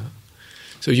 Yeah.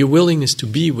 So your willingness to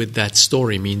be with that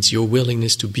story means your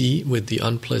willingness to be with the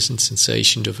unpleasant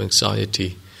sensation of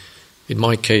anxiety. In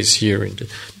my case here, in the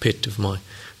pit of my,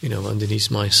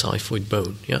 underneath my xiphoid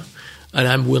bone. Yeah, and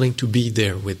I'm willing to be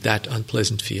there with that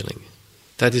unpleasant feeling.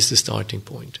 That is the starting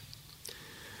point.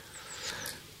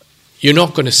 You're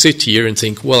not going to sit here and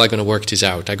think, well, I'm going to work this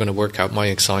out. I'm going to work out my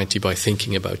anxiety by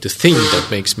thinking about the thing that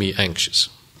makes me anxious.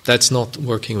 That's not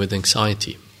working with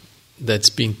anxiety.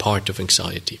 That's being part of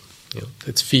anxiety.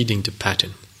 That's feeding the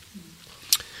pattern.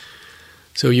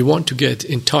 So you want to get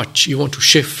in touch. You want to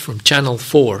shift from channel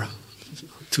 4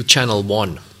 to channel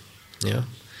 1. Yeah.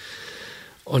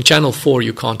 On channel 4,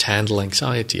 you can't handle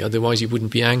anxiety. Otherwise, you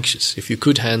wouldn't be anxious. If you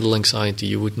could handle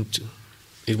anxiety, it wouldn't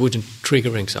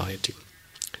trigger anxiety.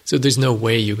 So there's no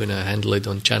way you're going to handle it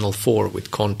on channel 4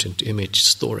 with content, image,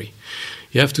 story.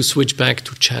 You have to switch back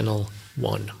to channel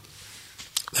 1.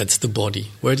 That's the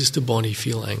body. Where does the body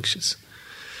feel anxious?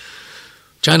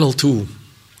 Channel 2,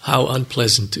 how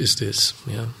unpleasant is this?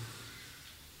 Yeah.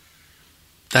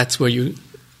 That's where you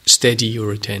steady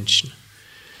your attention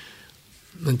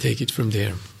and take it from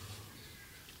there.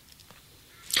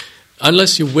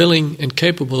 Unless you're willing and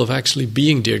capable of actually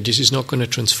being there, this is not going to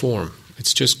transform.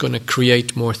 It's just going to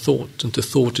create more thought, and the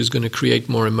thought is going to create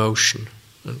more emotion.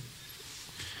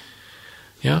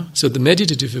 Yeah. So the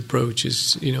meditative approach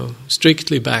is,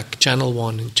 strictly back channel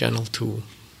 1 and channel 2,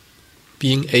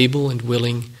 being able and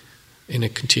willing in a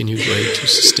continued way to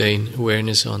sustain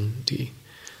awareness on the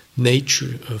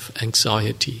nature of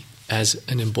anxiety as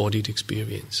an embodied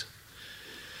experience.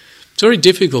 It's very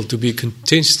difficult to be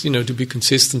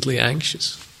consistently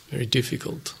anxious. Very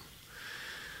difficult.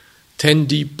 10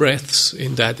 deep breaths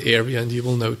in that area and you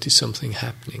will notice something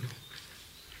happening.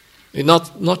 And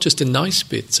not just the nice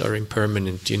bits are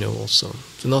impermanent, also.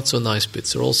 The not so nice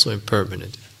bits are also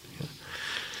impermanent. Yeah.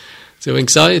 So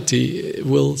anxiety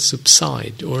will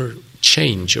subside or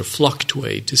change or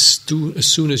fluctuate as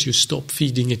soon as you stop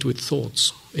feeding it with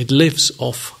thoughts. It lives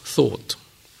off thought.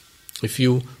 If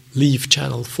you leave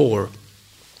channel 4,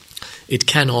 it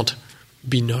cannot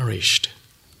be nourished.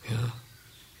 Yeah.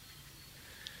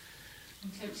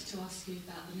 I'm tempted to ask you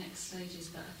about the next stages,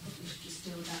 but I probably should just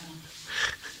deal with that one.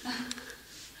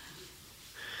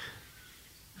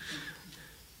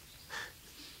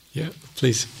 Yeah,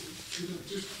 please.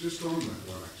 Just on that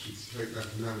one, actually, to take that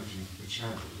analogy of the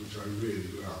channel, which I really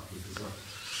love, because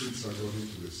since I got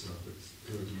into this stuff, it's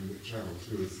occurred to me that channel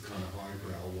 2 is the kind of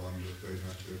highbrow one that they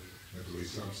have to heavily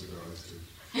subsidise to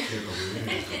get on the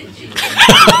end.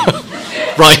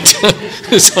 Right.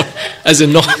 So, as a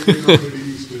non... We're not really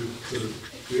used to sort of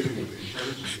dealing with it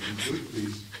intelligently. With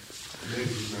these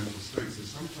negative mental states, there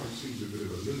sometimes seems a bit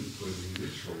of a loop where the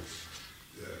initial,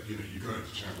 you go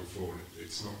into channel 4 and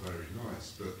it's not very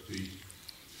nice, but the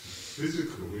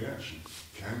physical reaction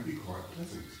can be quite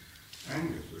pleasant.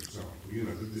 Anger, for example,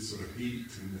 this sort of heat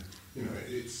and,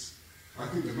 it's... I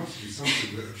think there must be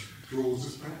something that draws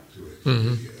us back to it.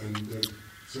 Mm-hmm. And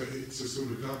so it's a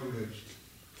sort of double-edged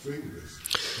thing, this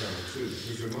channel 2,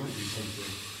 because there might be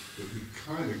something that we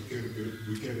kind of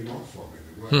we're getting off on in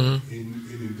a way, mm-hmm. in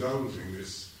indulging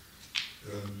this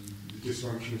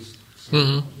dysfunctional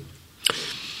mm-hmm.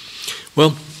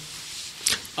 Well,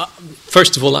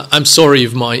 first of all, I'm sorry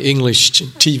if my English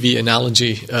TV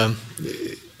analogy,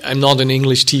 I'm not an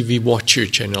English TV watcher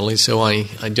generally, so I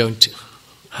don't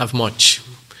have much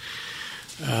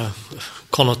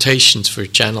connotations for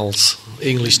channels,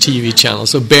 English TV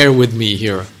channels, so bear with me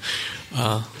here.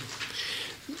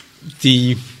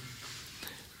 The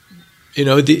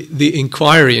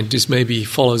inquiry, and this maybe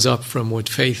follows up from what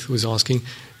Faith was asking,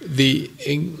 the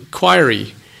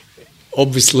inquiry,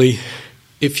 obviously,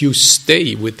 if you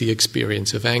stay with the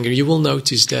experience of anger, you will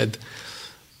notice that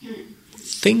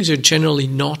things are generally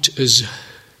not as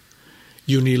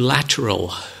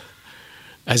unilateral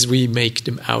as we make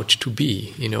them out to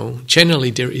be.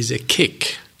 Generally there is a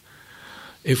kick.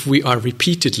 If we are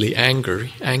repeatedly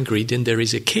angry, then there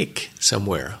is a kick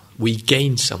somewhere. We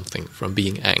gain something from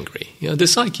being angry. The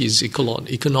psyche is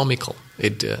economical.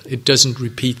 It doesn't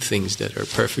repeat things that are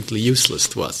perfectly useless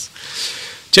to us.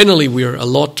 Generally, we are a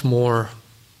lot more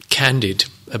candid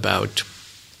about,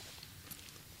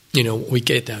 what we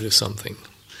get out of something.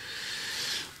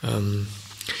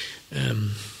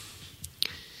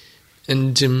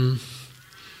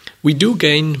 We do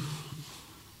gain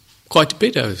quite a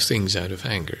bit of things out of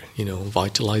anger.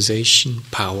 Vitalization,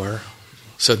 power.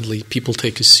 Suddenly people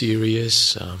take us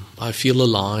serious. I feel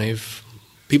alive.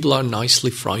 People are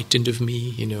nicely frightened of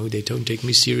me. They don't take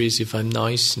me serious if I'm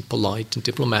nice and polite and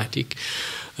diplomatic.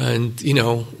 And,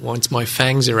 once my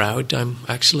fangs are out, I'm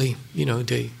actually,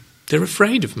 they're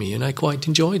afraid of me, and I quite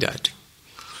enjoy that.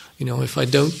 If I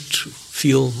don't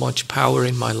feel much power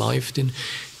in my life, then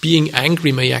being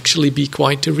angry may actually be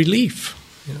quite a relief,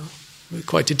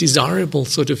 quite a desirable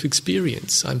sort of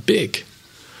experience. I'm big.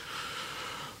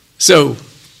 So,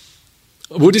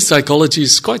 Buddhist psychology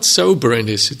is quite sober in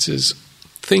this. It says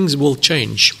things will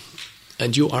change,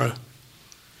 and you are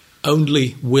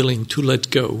only willing to let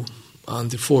go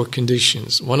under 4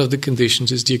 conditions. One of the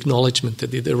conditions is the acknowledgement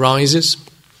that it arises,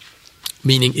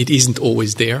 meaning it isn't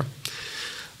always there,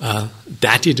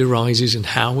 that it arises and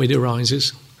how it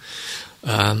arises.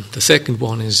 The second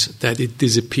one is that it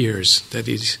disappears, that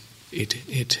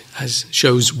it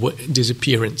shows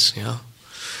disappearance. Yeah.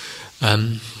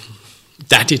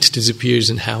 that it disappears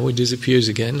and how it disappears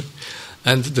again.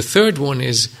 And the third one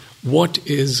is, what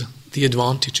is the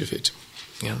advantage of it?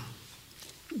 Yeah.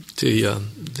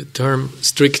 The term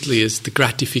strictly is the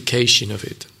gratification of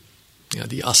it. Yeah,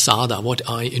 the asada, what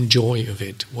I enjoy of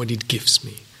it, what it gives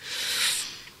me.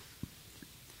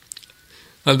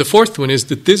 And the fourth one is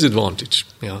the disadvantage.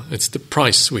 Yeah, it's the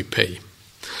price we pay.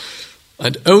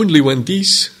 And only when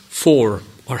these four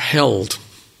are held,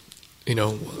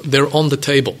 they're on the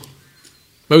table.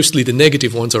 Mostly the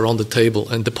negative ones are on the table,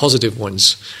 and the positive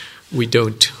ones, we're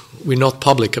not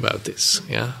public about this.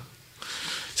 Yeah.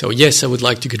 So yes, I would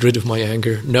like to get rid of my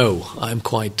anger. No, I'm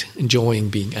quite enjoying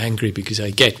being angry because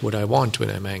I get what I want when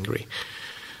I'm angry.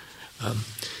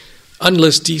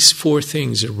 Unless these four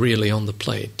things are really on the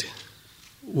plate,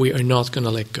 we are not going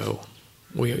to let go.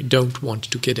 We don't want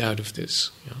to get out of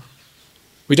this. Yeah.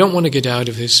 We don't want to get out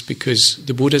of this because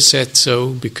the Buddha said so,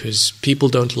 because people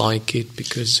don't like it,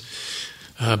 because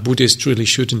Buddhists really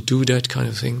shouldn't do that kind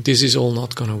of thing. This is all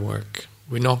not going to work.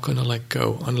 We're not going to let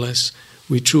go unless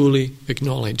we truly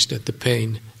acknowledge that the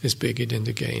pain is bigger than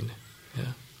the gain.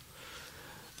 Yeah.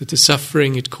 That the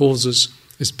suffering it causes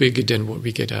is bigger than what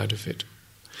we get out of it.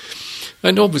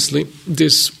 And obviously,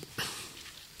 this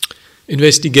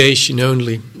investigation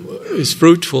only is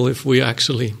fruitful if we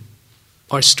actually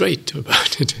are straight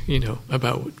about it,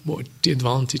 about what the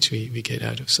advantage we get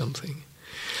out of something.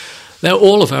 Now,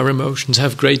 all of our emotions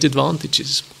have great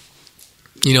advantages.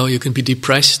 You can be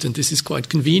depressed, and this is quite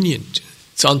convenient.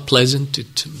 It's unpleasant.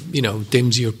 It,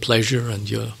 dims your pleasure and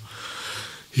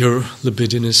your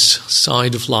libidinous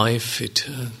side of life. It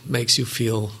makes you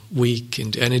feel weak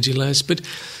and energyless. But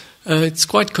it's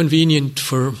quite convenient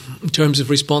in terms of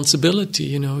responsibility.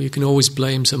 You can always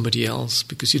blame somebody else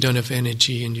because you don't have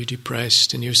energy and you're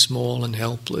depressed and you're small and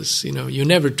helpless. You're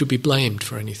never to be blamed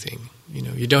for anything.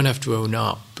 You don't have to own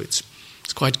up. It's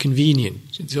quite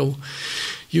convenient. So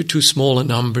you're too small a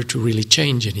number to really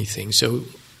change anything. So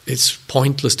it's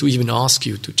pointless to even ask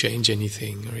you to change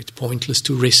anything, or it's pointless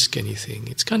to risk anything.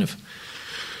 It's kind of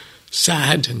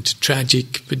sad and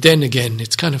tragic, but then again,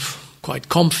 it's kind of quite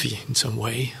comfy in some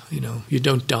way. You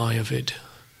don't die of it.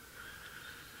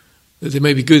 There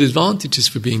may be good advantages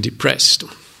for being depressed,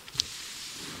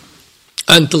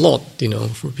 and a lot,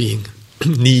 for being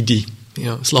needy.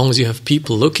 As long as you have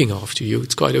people looking after you,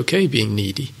 it's quite okay being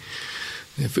needy.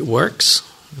 And if it works,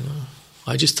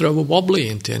 I just throw a wobbly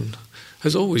and then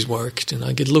has always worked, and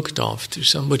I get looked after.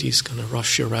 Somebody's going to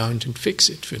rush around and fix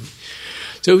it for me.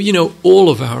 So, all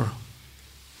of our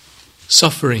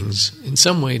sufferings, in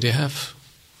some way, they have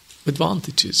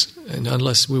advantages. And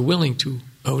unless we're willing to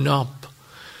own up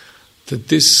that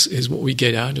this is what we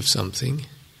get out of something,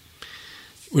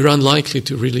 we're unlikely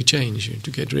to really change or to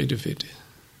get rid of it.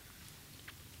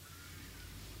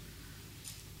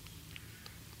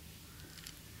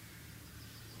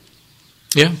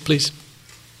 Yeah, please.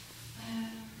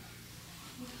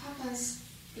 What happens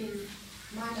in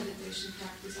my meditation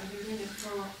practice, I've been doing it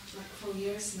for like 4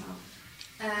 years now,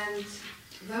 and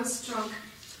those strong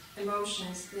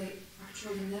emotions, they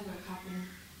actually never happen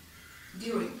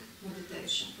during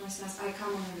meditation. For instance, I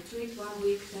come on a retreat 1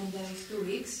 week, 10 days, 2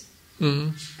 weeks,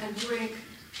 and during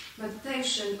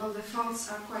meditation, all the thoughts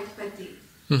are quite petty.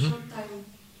 Short-time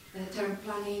term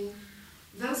planning,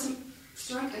 those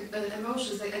strong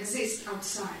emotions, they exist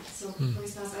outside. So, for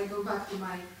instance, I go back to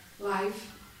my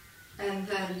life, and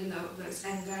then, there's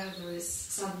anger, there is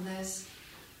sadness.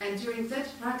 And during that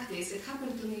practice, it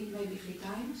happened to me maybe 3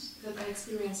 times that I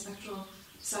experienced actual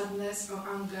sadness or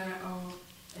anger or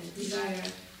desire,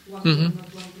 wanting or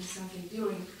not wanting something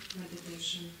during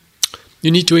meditation.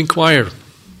 You need to inquire.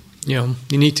 You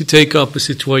need to take up a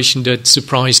situation that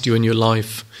surprised you in your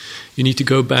life. You need to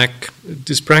go back.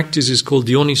 This practice is called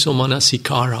Yoniso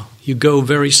Manasikara. You go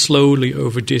very slowly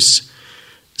over this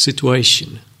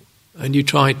situation, and you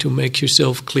try to make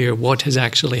yourself clear what has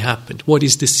actually happened. What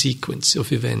is the sequence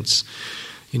of events?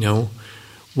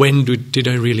 When did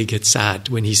I really get sad?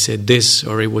 When he said this,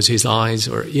 or it was his eyes,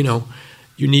 or,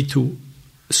 you need to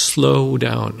slow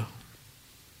down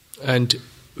and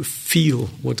feel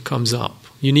what comes up.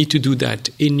 You need to do that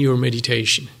in your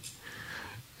meditation.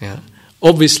 Yeah.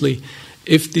 Obviously,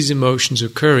 if these emotions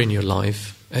occur in your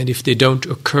life, and if they don't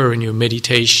occur in your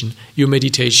meditation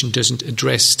doesn't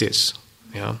address this.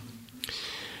 Yeah.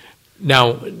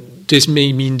 Now, this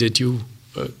may mean that you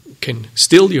can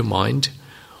still your mind,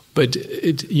 but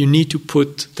you need to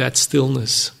put that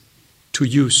stillness to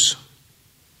use,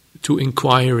 to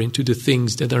inquire into the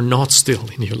things that are not still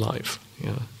in your life.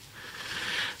 Yeah.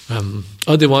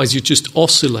 Otherwise, you just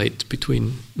oscillate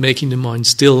between making the mind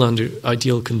still under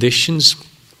ideal conditions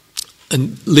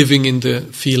and living in the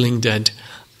feeling that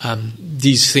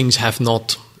these things have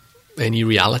not any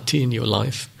reality in your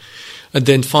life, and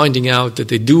then finding out that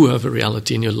they do have a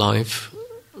reality in your life,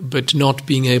 but not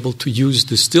being able to use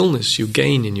the stillness you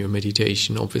gain in your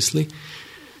meditation, obviously,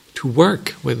 to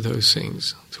work with those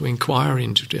things, to inquire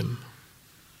into them,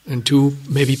 and to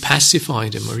maybe pacify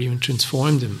them or even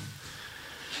transform them.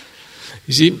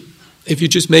 You see, if you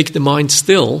just make the mind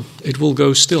still, it will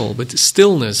go still. But the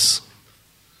stillness,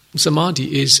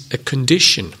 samadhi, is a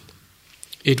condition.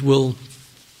 It will,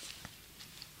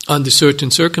 under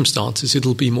certain circumstances, it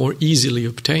will be more easily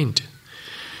obtained.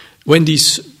 When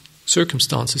these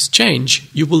circumstances change,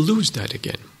 you will lose that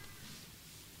again.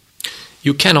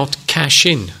 You cannot cash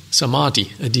in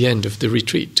samadhi at the end of the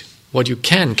retreat. What you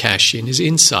can cash in is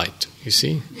insight, you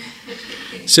see.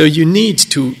 So you need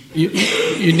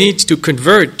to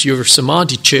convert your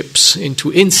samadhi chips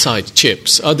into insight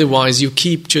chips. Otherwise, you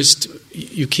keep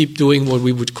doing what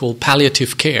we would call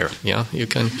palliative care. Yeah, you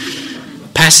can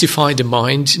pacify the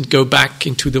mind and go back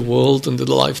into the world and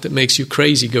the life that makes you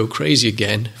crazy. Go crazy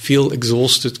again. Feel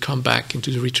exhausted. Come back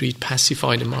into the retreat.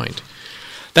 Pacify the mind.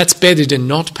 That's better than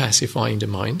not pacifying the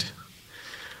mind.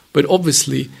 But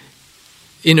obviously,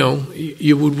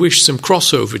 you would wish some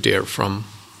crossover there from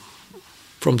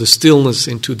the stillness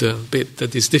into the bit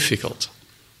that is difficult.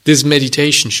 This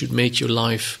meditation should make you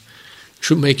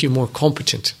more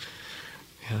competent.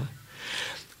 Yeah.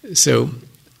 So,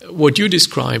 what you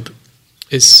describe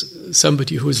is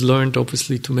somebody who has learned,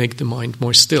 obviously, to make the mind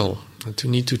more still, and to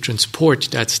need to transport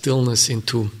that stillness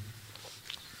into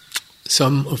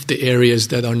some of the areas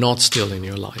that are not still in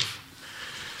your life.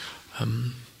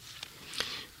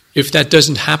 If that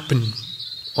doesn't happen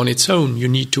on its own, you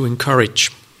need to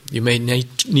encourage. You may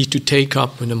need to take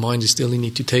up, when the mind is still, you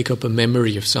need to take up a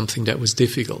memory of something that was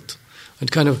difficult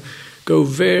and kind of go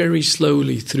very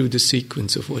slowly through the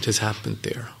sequence of what has happened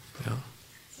there. Yeah.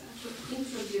 So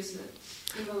introduce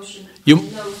the emotion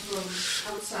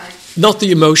from outside. Not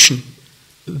the emotion,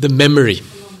 the memory.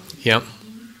 Yeah.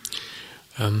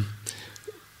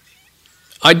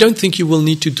 I don't think you will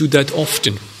need to do that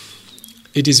often.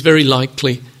 It is very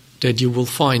likely that you will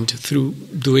find, through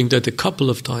doing that a couple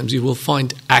of times, you will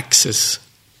find access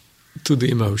to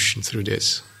the emotion through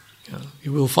this. Yeah.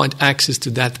 You will find access to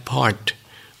that part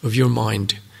of your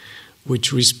mind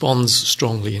which responds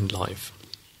strongly in life.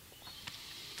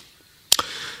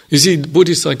 You see,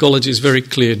 Buddhist psychology is very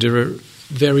clear. There are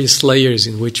various layers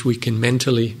in which we can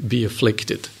mentally be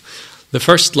afflicted. The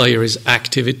first layer is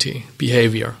activity,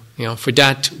 behavior. For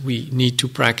that we need to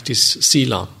practice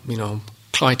sila,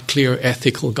 quite clear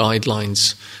ethical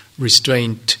guidelines,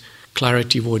 restraint,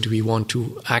 clarity, what we want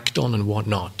to act on and what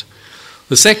not.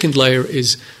 The second layer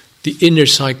is the inner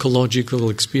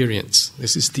psychological experience.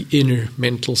 This is the inner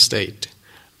mental state.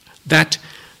 That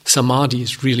samadhi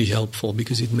is really helpful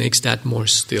because it makes that more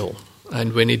still.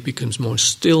 And when it becomes more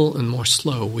still and more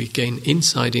slow, we gain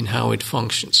insight in how it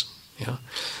functions. Yeah?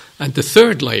 And the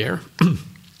third layer,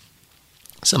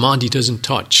 samadhi doesn't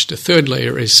touch. The third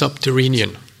layer is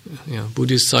subterranean.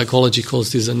 Buddhist psychology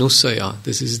calls this anusaya.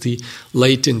 This is the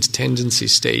latent tendency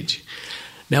stage.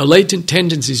 Now, latent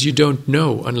tendencies you don't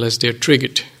know unless they're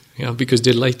triggered, because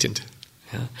they're latent.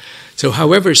 Yeah? So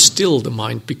however still the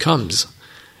mind becomes,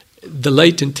 the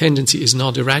latent tendency is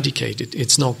not eradicated.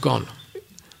 It's not gone.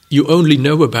 You only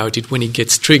know about it when it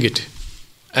gets triggered.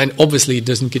 And obviously it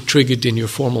doesn't get triggered in your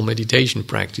formal meditation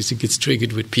practice. It gets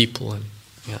triggered with people.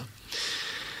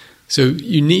 So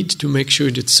you need to make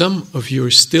sure that some of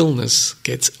your stillness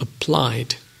gets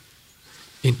applied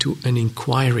into an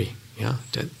inquiry.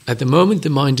 That at the moment the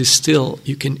mind is still,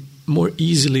 you can more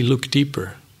easily look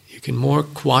deeper. You can more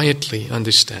quietly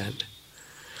understand.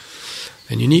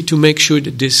 And you need to make sure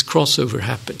that this crossover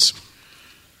happens.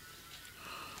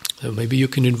 So maybe you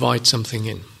can invite something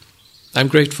in. I'm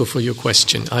grateful for your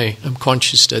question. I am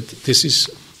conscious that this is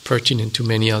pertinent to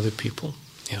many other people.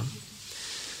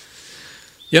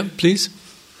 Yeah, please.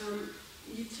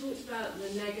 You talked about the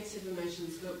negative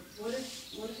emotions, but what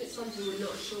if it's something we're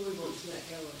not sure we want to let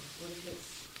go of? What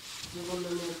if we want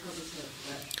the more positive?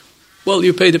 Well,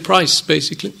 you pay the price,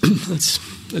 basically.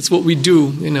 That's what we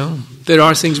do, There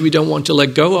are things we don't want to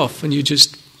let go of, and you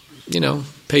just,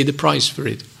 pay the price for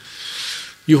it.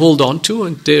 You hold on to,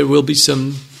 and there will be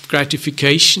some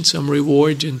gratification, some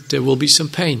reward, and there will be some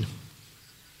pain.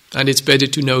 And it's better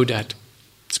to know that.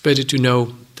 It's better to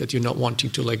know that you're not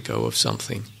wanting to let go of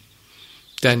something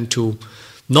than to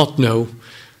not know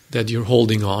that you're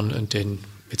holding on and then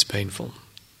it's painful.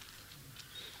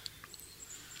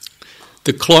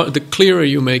 The clearer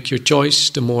you make your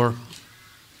choice, the more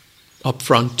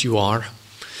upfront you are,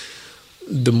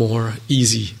 the more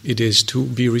easy it is to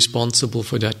be responsible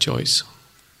for that choice.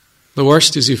 The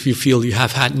worst is if you feel you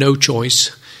have had no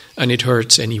choice and it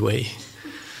hurts anyway.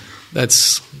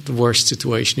 That's the worst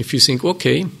situation. If you think,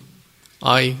 okay,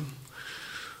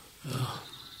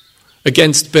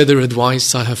 against better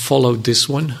advice, I have followed this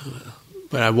one,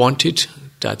 but I wanted,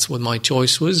 that's what my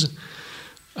choice was,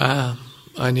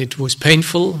 and it was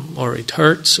painful, or it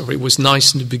hurts, or it was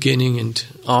nice in the beginning and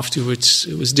afterwards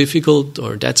it was difficult,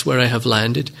 or that's where I have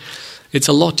landed. It's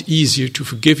a lot easier to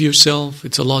forgive yourself,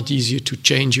 it's a lot easier to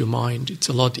change your mind, it's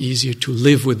a lot easier to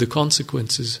live with the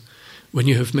consequences when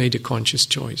you have made a conscious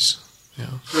choice.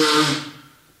 Yeah.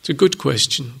 It's a good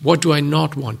question. What do I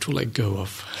not want to let go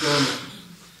of?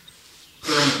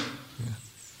 Yeah.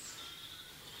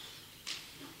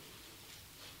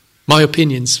 My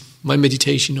opinions, my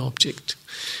meditation object.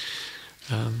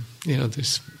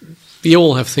 We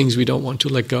all have things we don't want to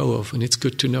let go of, and it's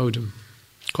good to know them.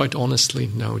 Quite honestly,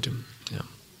 know them. Yeah.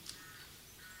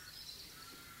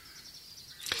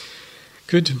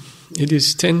 Good. It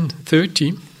is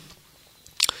 10:30.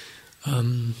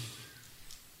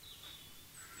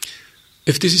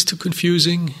 If this is too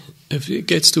confusing, if it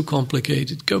gets too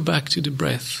complicated, go back to the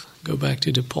breath, go back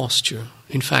to the posture.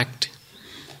 In fact,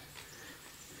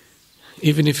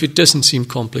 even if it doesn't seem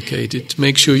complicated,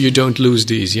 make sure you don't lose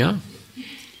these, yeah?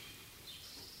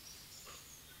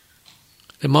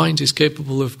 The mind is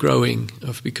capable of growing,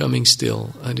 of becoming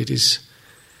still, and it is.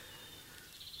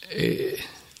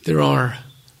 There are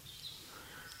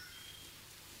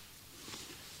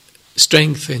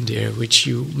strength in there which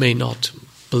you may not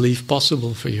believe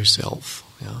possible for yourself.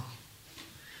 Yeah.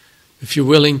 If you're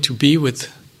willing to be with,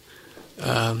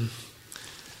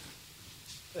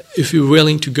 if you're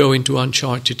willing to go into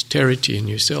uncharted territory in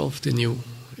yourself, then you're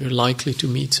likely to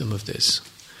meet some of this.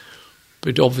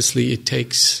 But obviously it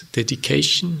takes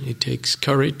dedication, it takes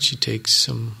courage, it takes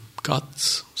some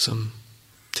guts, some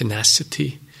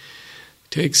tenacity,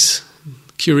 it takes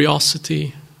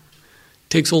curiosity, it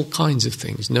takes all kinds of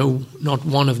things. No, not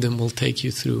one of them will take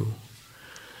you through.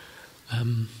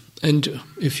 And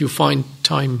if you find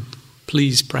time,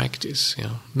 please practice.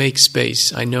 Make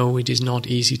space. I know it is not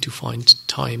easy to find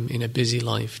time in a busy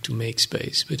life to make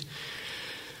space, but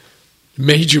the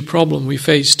major problem we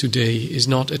face today is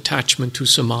not attachment to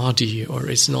samadhi, or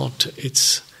it's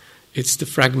the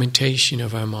fragmentation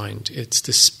of our mind. It's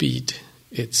the speed.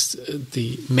 It's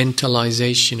the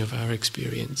mentalization of our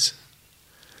experience.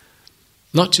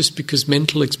 Not just because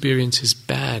mental experience is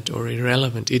bad or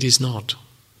irrelevant. It is not.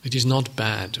 It is not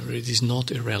bad or it is not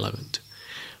irrelevant.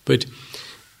 But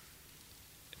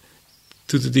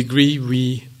to the degree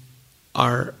we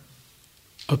are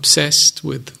obsessed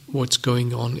with what's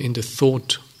going on in the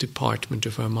thought department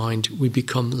of our mind, we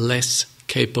become less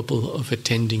capable of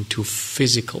attending to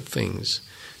physical things,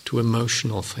 to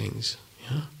emotional things.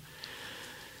 Yeah?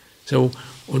 So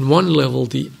on one level,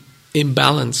 the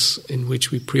imbalance in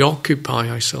which we preoccupy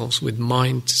ourselves with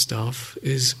mind stuff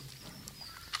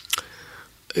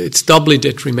it's doubly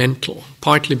detrimental,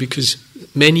 partly because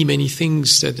many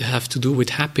things that have to do with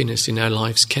happiness in our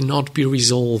lives cannot be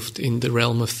resolved in the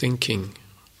realm of thinking.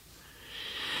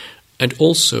 And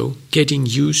also, getting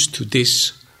used to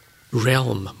this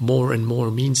realm more and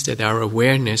more means that our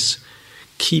awareness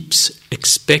keeps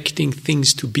expecting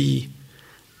things to be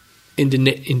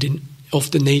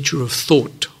of the nature of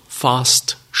thought,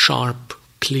 fast, sharp,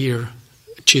 clear,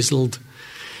 chiseled,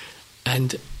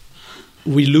 and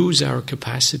we lose our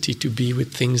capacity to be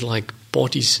with things like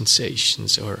body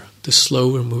sensations or the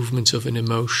slower movements of an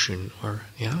emotion,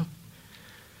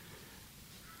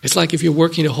 It's like if you're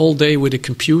working a whole day with a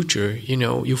computer,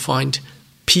 you find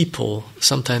people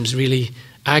sometimes really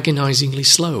agonizingly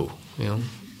slow,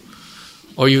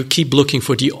 Or you keep looking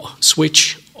for the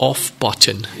switch off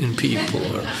button in people,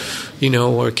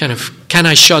 or kind of, can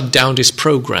I shut down this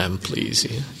program, please?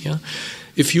 Yeah.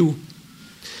 If you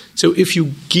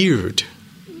geared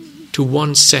to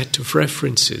one set of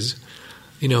references,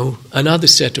 another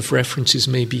set of references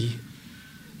may be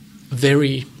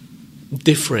very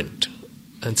different,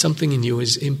 and something in you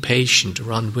is impatient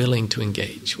or unwilling to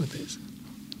engage with this.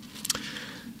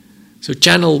 So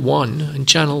channel 1 and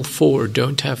channel 4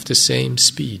 don't have the same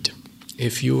speed.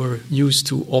 If you are used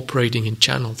to operating in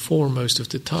channel 4 most of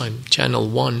the time, channel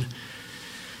 1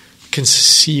 can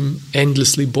seem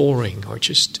endlessly boring or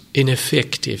just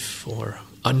ineffective or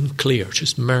unclear,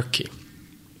 just murky,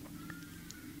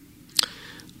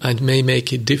 and may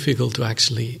make it difficult to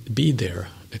actually be there,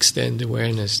 extend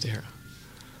awareness there.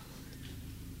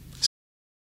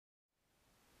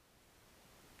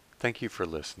 Thank you for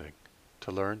listening.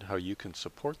 To learn how you can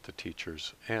support the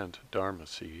teachers and Dharma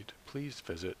Seed, please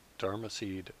visit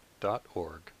dharmaseed.org.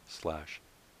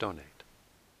 www.gaia.org/donate.